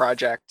announced a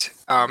project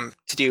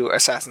to do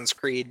Assassin's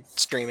Creed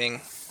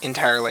streaming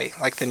entirely.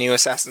 Like the new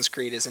Assassin's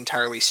Creed is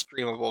entirely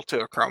streamable to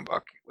a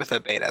Chromebook with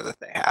a beta that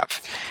they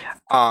have.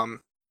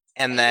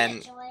 And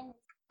then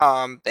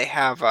they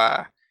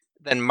have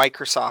then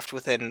Microsoft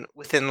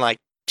within like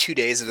 2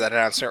 days of that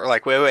announcement were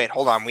like, wait,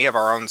 hold on, we have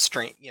our own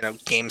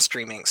game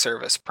streaming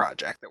service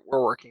project that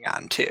we're working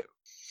on too.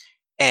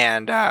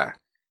 And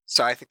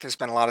so I think there's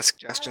been a lot of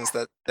suggestions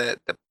that the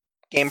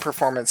game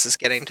performance is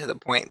getting to the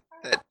point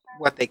that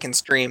what they can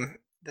stream,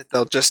 that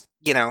they'll just,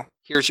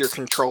 here's your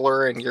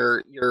controller and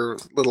your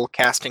little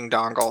casting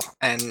dongle,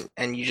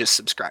 and you just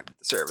subscribe to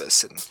the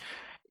service and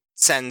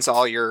sends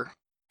all your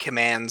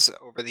commands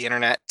over the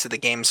internet to the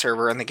game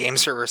server, and the game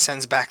server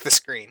sends back the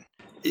screen.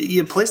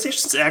 Yeah,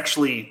 PlayStation's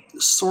actually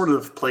sort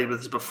of played with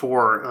this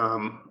before.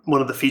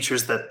 One of the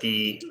features that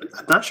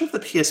I'm not sure if the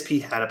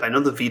PSP had it, but I know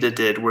the Vita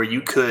did, where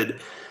you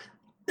could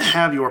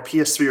have your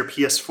PS3 or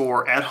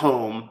PS4 at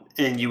home,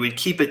 and you would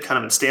keep it kind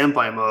of in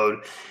standby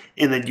mode,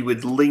 and then you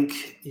would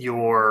link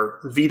your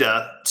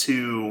Vita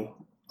to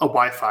a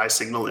Wi-Fi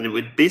signal, and it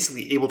would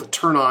basically be able to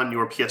turn on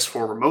your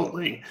PS4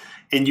 remotely,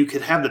 and you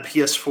could have the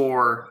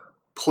PS4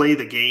 play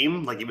the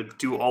game, like it would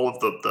do all of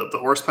the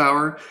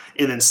horsepower,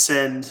 and then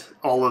send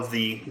all of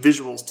the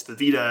visuals to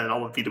the Vita, and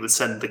all of Vita would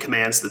send the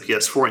commands to the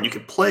PS4, and you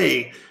could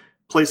play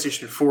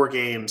PlayStation 4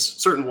 games,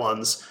 certain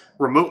ones,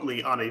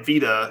 remotely on a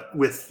Vita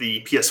with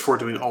the PS4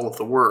 doing all of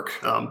the work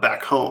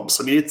back home.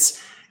 So I mean, it's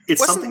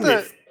something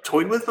they've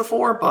toyed with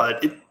before,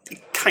 but it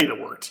kind of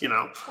worked,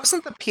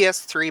 Wasn't the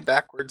PS3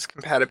 backwards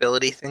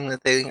compatibility thing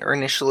that they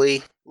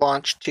initially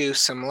launched to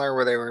similar,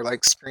 where they were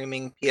like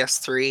streaming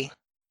PS3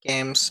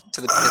 games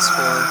to the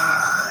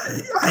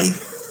PS4?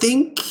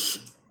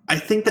 I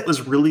think that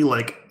was really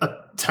like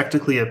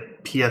technically a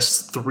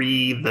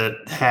PS3 that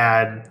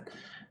had,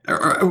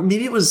 or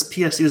maybe it was a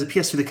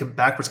PS3 that could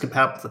backwards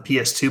compatible with the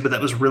PS2, but that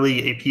was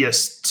really a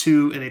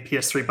PS2 and a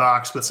PS3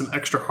 box with some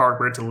extra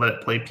hardware to let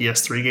it play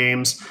PS3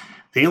 games.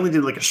 They only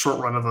did like a short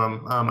run of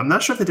them. I'm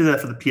not sure if they did that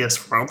for the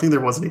PS4. I don't think there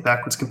was any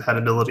backwards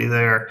compatibility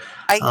there.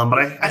 But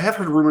I have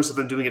heard rumors of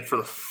them doing it for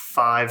the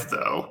 5,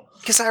 though.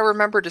 Because I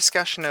remember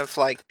discussion of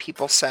like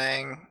people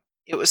saying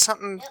it was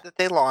something that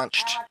they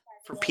launched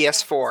for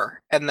PS4,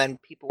 and then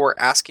people were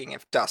asking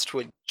if Dust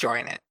would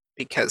join it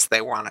because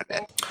they wanted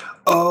it.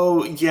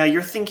 Oh yeah,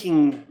 you're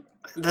thinking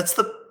that's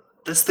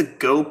the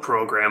Go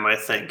program, I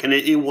think, and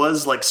it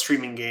was like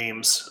streaming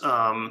games,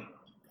 and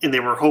they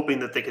were hoping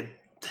that they could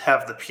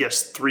have the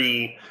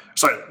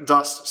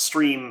Dust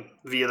stream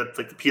via the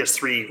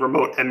PS3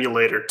 remote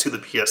emulator to the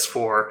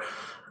PS4.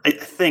 I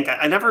think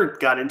I never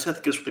got into it. I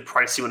think it was really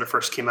pricey when it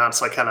first came out,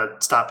 so I kind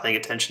of stopped paying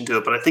attention to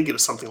it. But I think it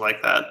was something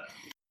like that.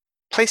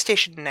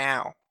 PlayStation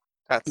Now.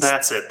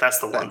 That's it. That's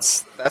the one.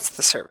 That's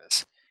the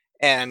service,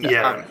 and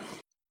yeah.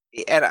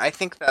 And I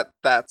think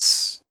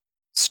that's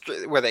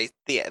where they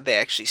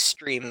actually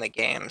stream the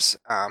games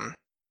to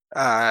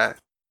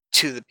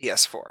the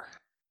PS4.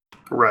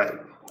 Right.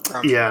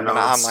 From an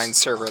online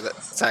server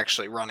that's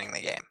actually running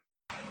the game.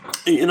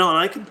 And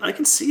I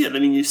can see it. I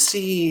mean, you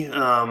see,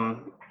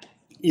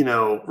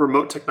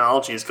 remote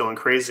technology is going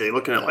crazy.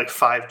 Looking at like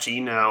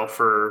 5G now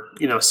for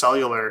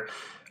cellular,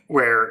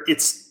 where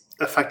it's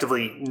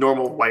effectively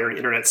normal wired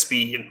internet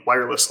speed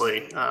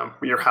wirelessly.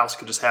 Your house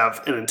could just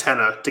have an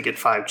antenna to get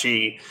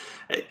 5G.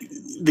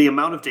 The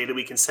amount of data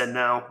we can send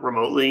now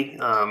remotely,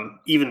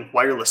 even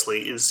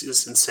wirelessly,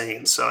 is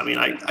insane. So I mean,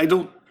 I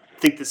don't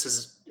think this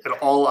is at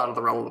all out of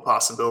the realm of the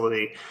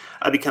possibility.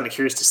 I'd be kind of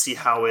curious to see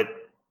how it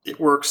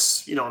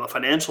works, on the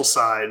financial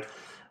side.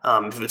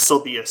 If it would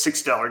still be a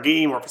 $60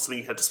 game, or if it's something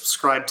you had to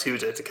subscribe to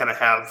kind of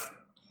have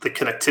the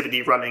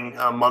connectivity running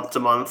month to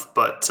month.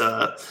 But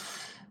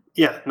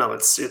yeah, no,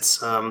 it's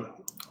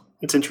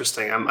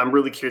interesting. I'm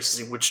really curious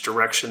to see which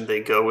direction they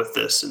go with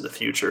this in the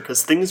future,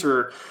 because things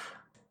are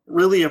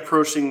really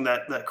approaching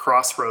that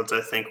crossroads,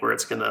 I think, where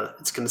it's gonna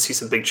see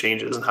some big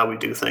changes in how we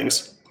do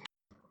things.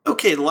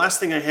 Okay, the last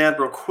thing I had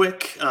real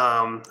quick,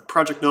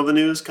 Project Nova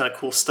news, kind of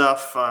cool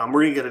stuff.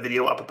 We're gonna get a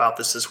video up about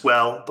this as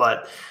well,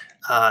 but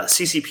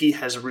CCP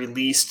has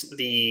released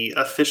the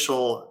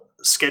official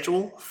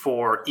schedule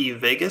for EVE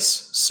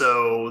Vegas.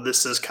 So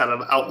this is kind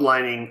of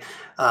outlining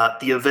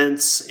the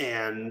events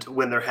and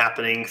when they're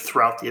happening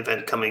throughout the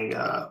event coming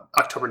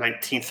October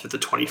 19th through the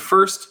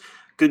 21st.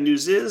 Good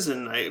news is,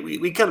 and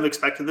we kind of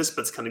expected this,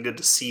 but it's kind of good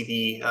to see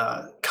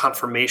the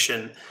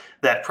confirmation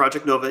that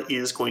Project Nova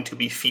is going to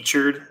be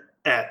featured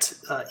at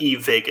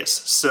EVE Vegas.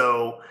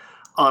 So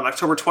on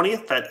October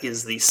 20th, that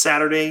is the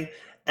Saturday,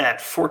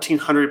 at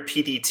 1400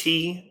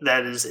 PDT.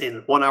 That is a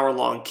 1 hour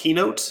long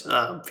keynote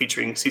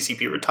featuring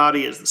CCP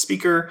Rattati as the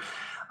speaker.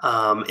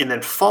 And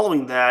then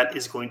following that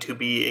is going to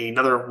be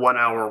another 1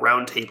 hour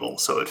roundtable.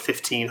 So at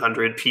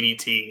 1500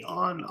 PDT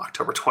on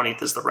October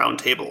 20th is the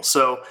roundtable.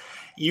 So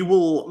you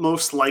will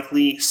most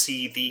likely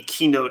see the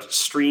keynote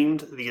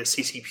streamed via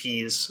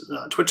CCP's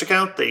Twitch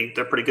account.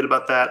 They're pretty good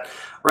about that.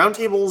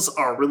 Roundtables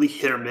are really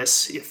hit or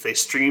miss if they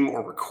stream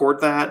or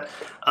record that.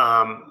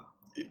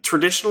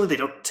 Traditionally, they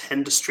don't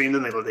tend to stream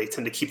them. They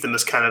tend to keep them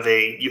as kind of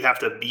you have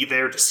to be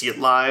there to see it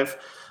live.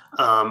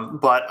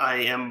 But I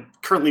am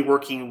currently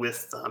working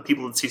with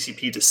people at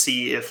CCP to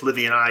see if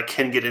Livy and I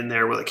can get in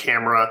there with a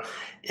camera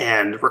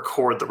and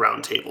record the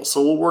roundtable.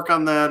 So we'll work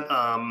on that.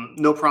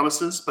 No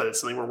promises, but it's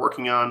something we're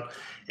working on,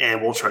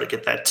 and we'll try to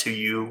get that to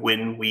you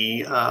when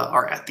we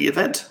are at the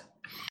event.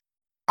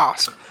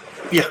 Awesome.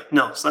 Yeah,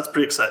 no, so that's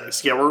pretty exciting.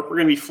 So yeah, we're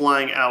going to be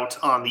flying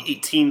out on the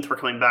 18th. We're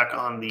coming back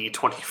on the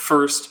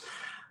 21st.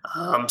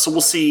 So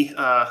we'll see,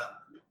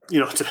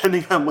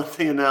 depending on what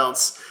they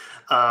announce.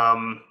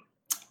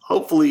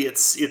 Hopefully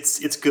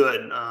it's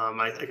good.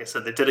 Like I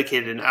said, they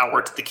dedicated an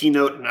hour to the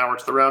keynote, an hour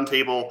to the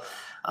roundtable.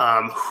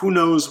 Who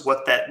knows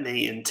what that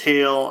may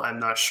entail? I'm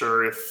not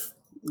sure if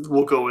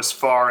we'll go as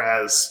far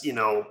as,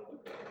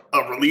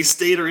 a release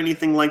date or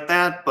anything like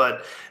that.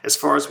 But as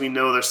far as we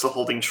know, they're still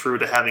holding true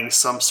to having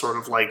some sort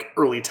of like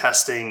early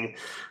testing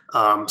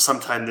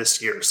sometime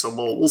this year. So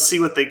we'll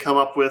see what they come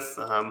up with.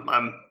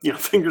 I'm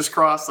fingers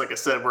crossed. Like I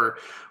said, we're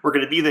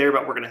going to be there,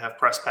 but we're going to have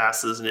press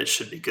passes, and it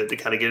should be good to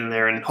kind of get in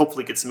there and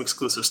hopefully get some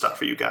exclusive stuff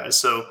for you guys.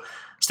 So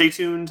stay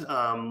tuned.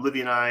 Livy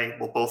and I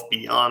will both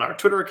be on our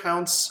Twitter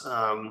accounts,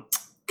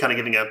 kind of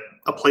giving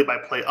a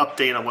play-by-play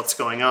update on what's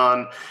going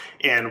on.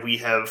 And we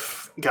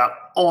have got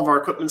all of our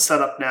equipment set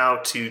up now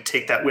to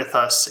take that with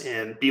us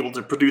and be able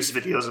to produce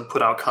videos and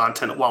put out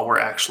content while we're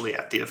actually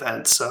at the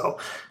event. So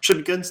should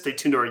be good. Stay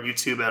tuned to our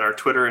YouTube and our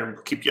Twitter, and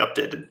we'll keep you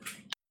updated.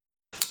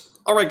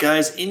 All right,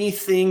 guys,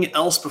 anything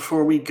else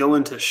before we go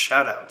into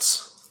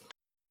shout-outs?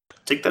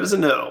 Take that as a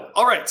no.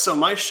 All right, so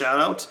my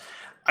shout-out,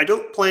 I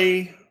don't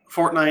play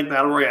Fortnite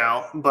Battle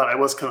Royale, but I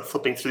was kind of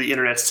flipping through the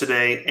internets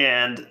today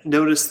and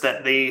noticed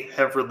that they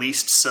have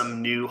released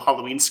some new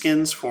Halloween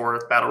skins for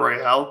Battle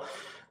Royale.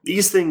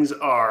 These things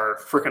are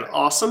freaking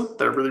awesome.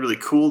 They're really, really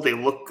cool. They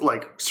look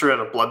like straight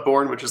out of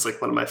Bloodborne, which is like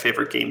one of my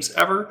favorite games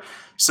ever.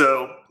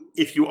 So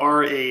if you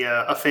are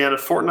a fan of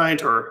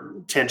Fortnite or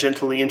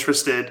tangentially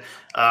interested,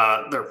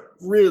 they're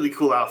really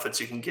cool outfits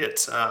you can get.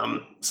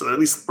 So they're at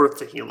least worth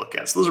taking a look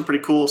at. So those are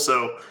pretty cool.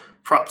 So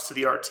props to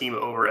the art team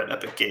over at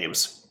Epic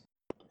Games.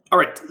 All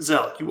right,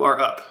 Zell, you are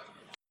up.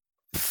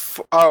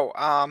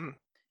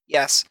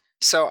 Yes.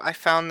 So I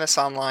found this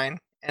online,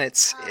 and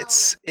it's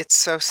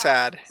so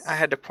sad. I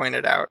had to point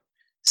it out.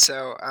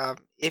 So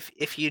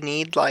if you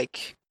need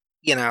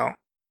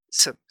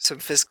some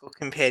physical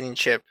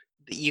companionship,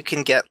 you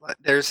can get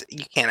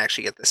you can't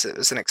actually get this. It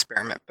was an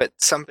experiment, but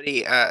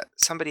somebody at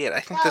I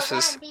think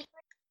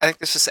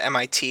this was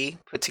MIT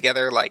put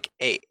together like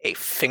a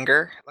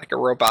finger, like a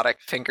robotic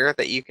finger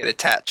that you could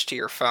attach to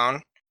your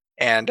phone.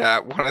 And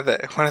one of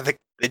the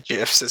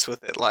GIFs is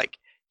with it like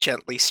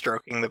gently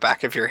stroking the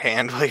back of your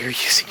hand while you're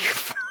using your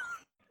phone.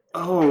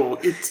 Oh,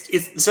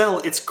 it's Zell,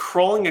 it's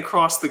crawling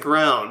across the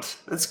ground.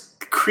 That's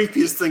the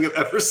creepiest thing I've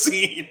ever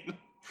seen.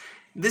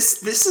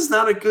 This is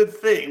not a good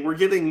thing. We're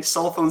giving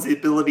cell phones the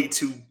ability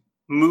to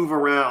move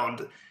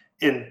around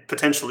and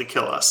potentially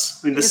kill us.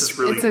 I mean, this is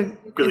really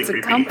creepy. It's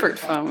a comfort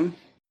phone.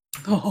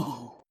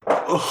 Oh,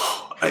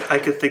 I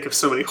could think of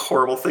so many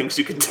horrible things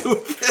you could do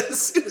with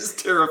this. It is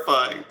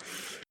terrifying.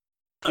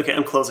 Okay,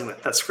 I'm closing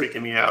that. That's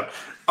freaking me out.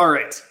 All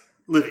right,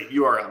 Livy,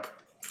 you are up.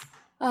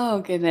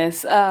 Oh, goodness.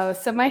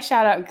 So my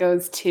shout out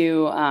goes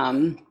to,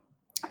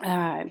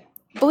 I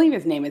believe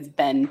his name is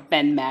Ben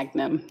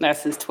Magnum.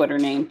 That's his Twitter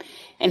name.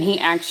 And he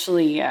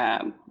actually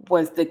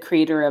was the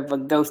creator of a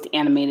Ghost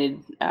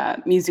animated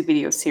music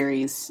video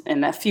series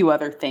and a few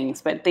other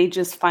things. But they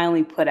just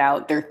finally put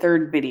out their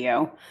third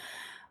video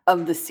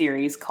of the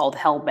series called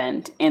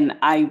Hellbent. And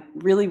I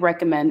really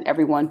recommend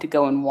everyone to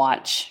go and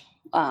watch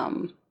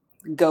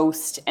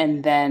Ghost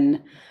and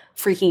then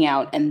freaking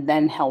out and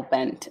then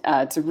Hellbent.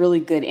 It's a really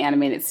good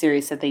animated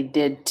series that they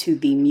did to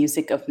the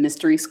music of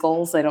Mystery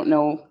Skulls. I don't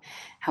know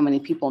how many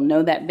people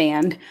know that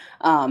band,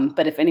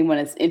 but if anyone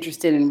is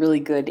interested in really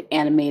good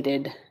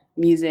animated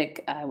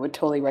music, I would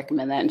totally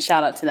recommend that. And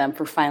shout out to them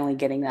for finally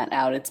getting that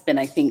out. It's been,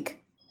 I think,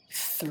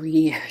 3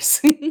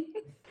 years.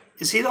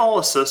 Is he at all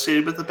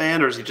associated with the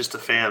band, or is he just a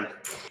fan?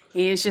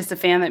 He is just a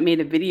fan that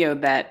made a video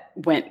that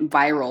went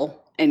viral,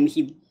 and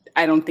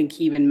I don't think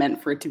he even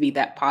meant for it to be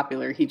that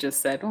popular. He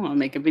just said, "Oh, I'll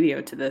make a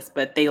video to this,"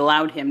 but they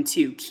allowed him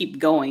to keep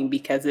going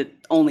because it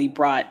only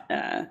brought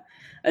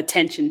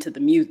attention to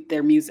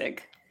their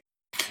music.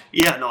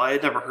 Yeah, no, I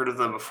had never heard of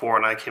them before,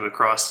 and I came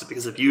across it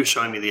because of you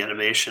showing me the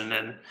animation,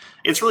 and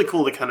it's really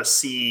cool to kind of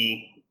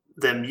see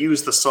them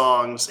use the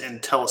songs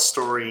and tell a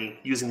story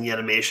using the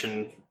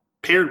animation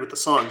paired with the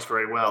songs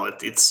very well.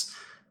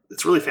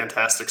 It's really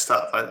fantastic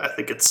stuff. I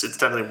think it's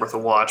definitely worth a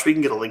watch. We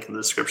can get a link in the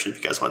description if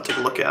you guys want to take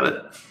a look at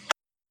it.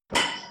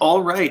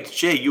 All right,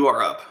 Jay, you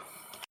are up.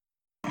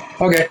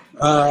 Okay.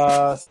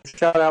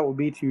 Shout out will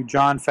be to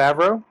Jon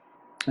Favreau,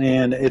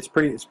 and it's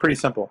pretty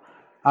simple.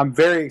 I'm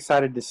very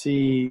excited to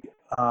see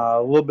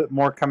a little bit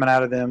more coming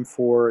out of them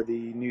for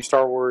the new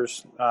Star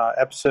Wars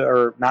episode,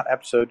 or not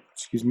episode,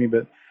 excuse me,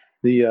 but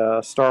the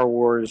Star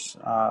Wars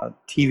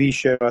TV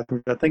show.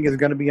 I think is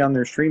going to be on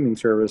their streaming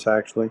service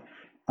actually,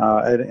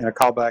 and a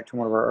callback to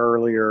one of our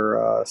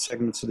earlier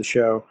segments of the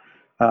show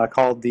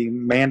called The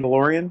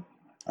Mandalorian.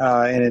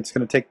 And it's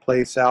going to take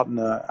place out in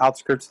the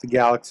outskirts of the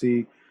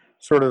galaxy.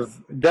 Sort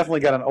of, definitely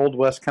got an Old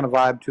West kind of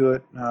vibe to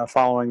it,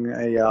 following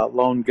a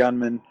lone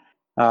gunman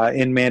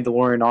in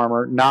Mandalorian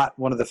armor, not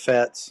one of the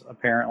Fets,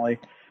 apparently.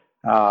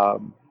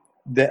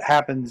 The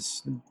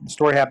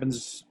story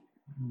happens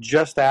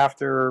just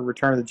after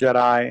Return of the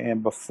Jedi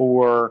and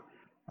before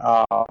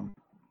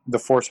The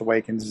Force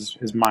Awakens,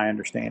 is my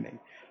understanding.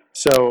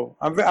 So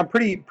I'm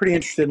pretty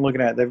interested in looking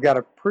at it. They've got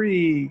a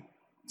pretty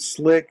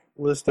slick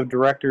list of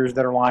directors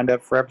that are lined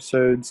up for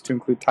episodes, to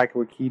include Taika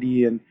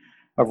Waititi and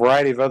a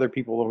variety of other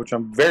people, which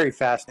I'm very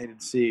fascinated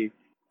to see.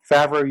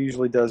 Favreau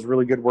usually does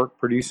really good work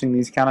producing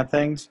these kind of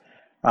things,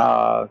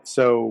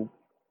 so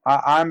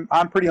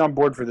I'm pretty on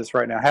board for this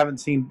right now. I haven't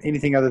seen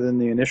anything other than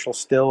the initial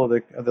still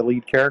of the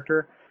lead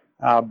character,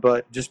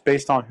 but just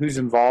based on who's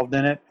involved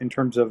in it in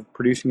terms of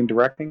producing and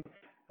directing,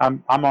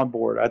 I'm on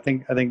board. I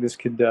think this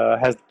could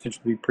has the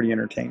potential to be pretty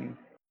entertaining.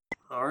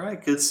 All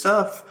right, good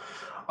stuff.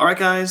 All right,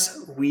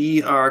 guys,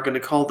 we are going to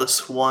call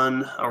this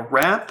one a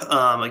wrap.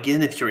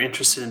 Again, if you're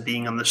interested in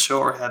being on the show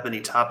or have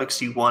any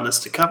topics you want us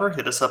to cover,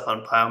 hit us up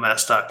on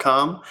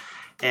biomass.com.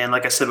 And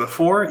like I said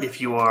before,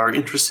 if you are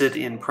interested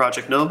in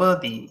Project Nova,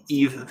 the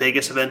EVE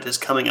Vegas event is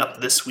coming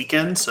up this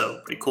weekend,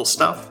 so pretty cool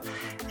stuff.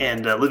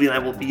 And Livy and I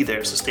will be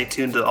there, so stay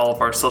tuned to all of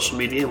our social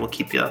media and we'll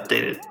keep you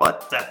updated.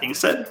 But that being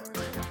said,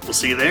 we'll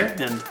see you there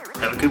and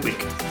have a good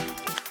week.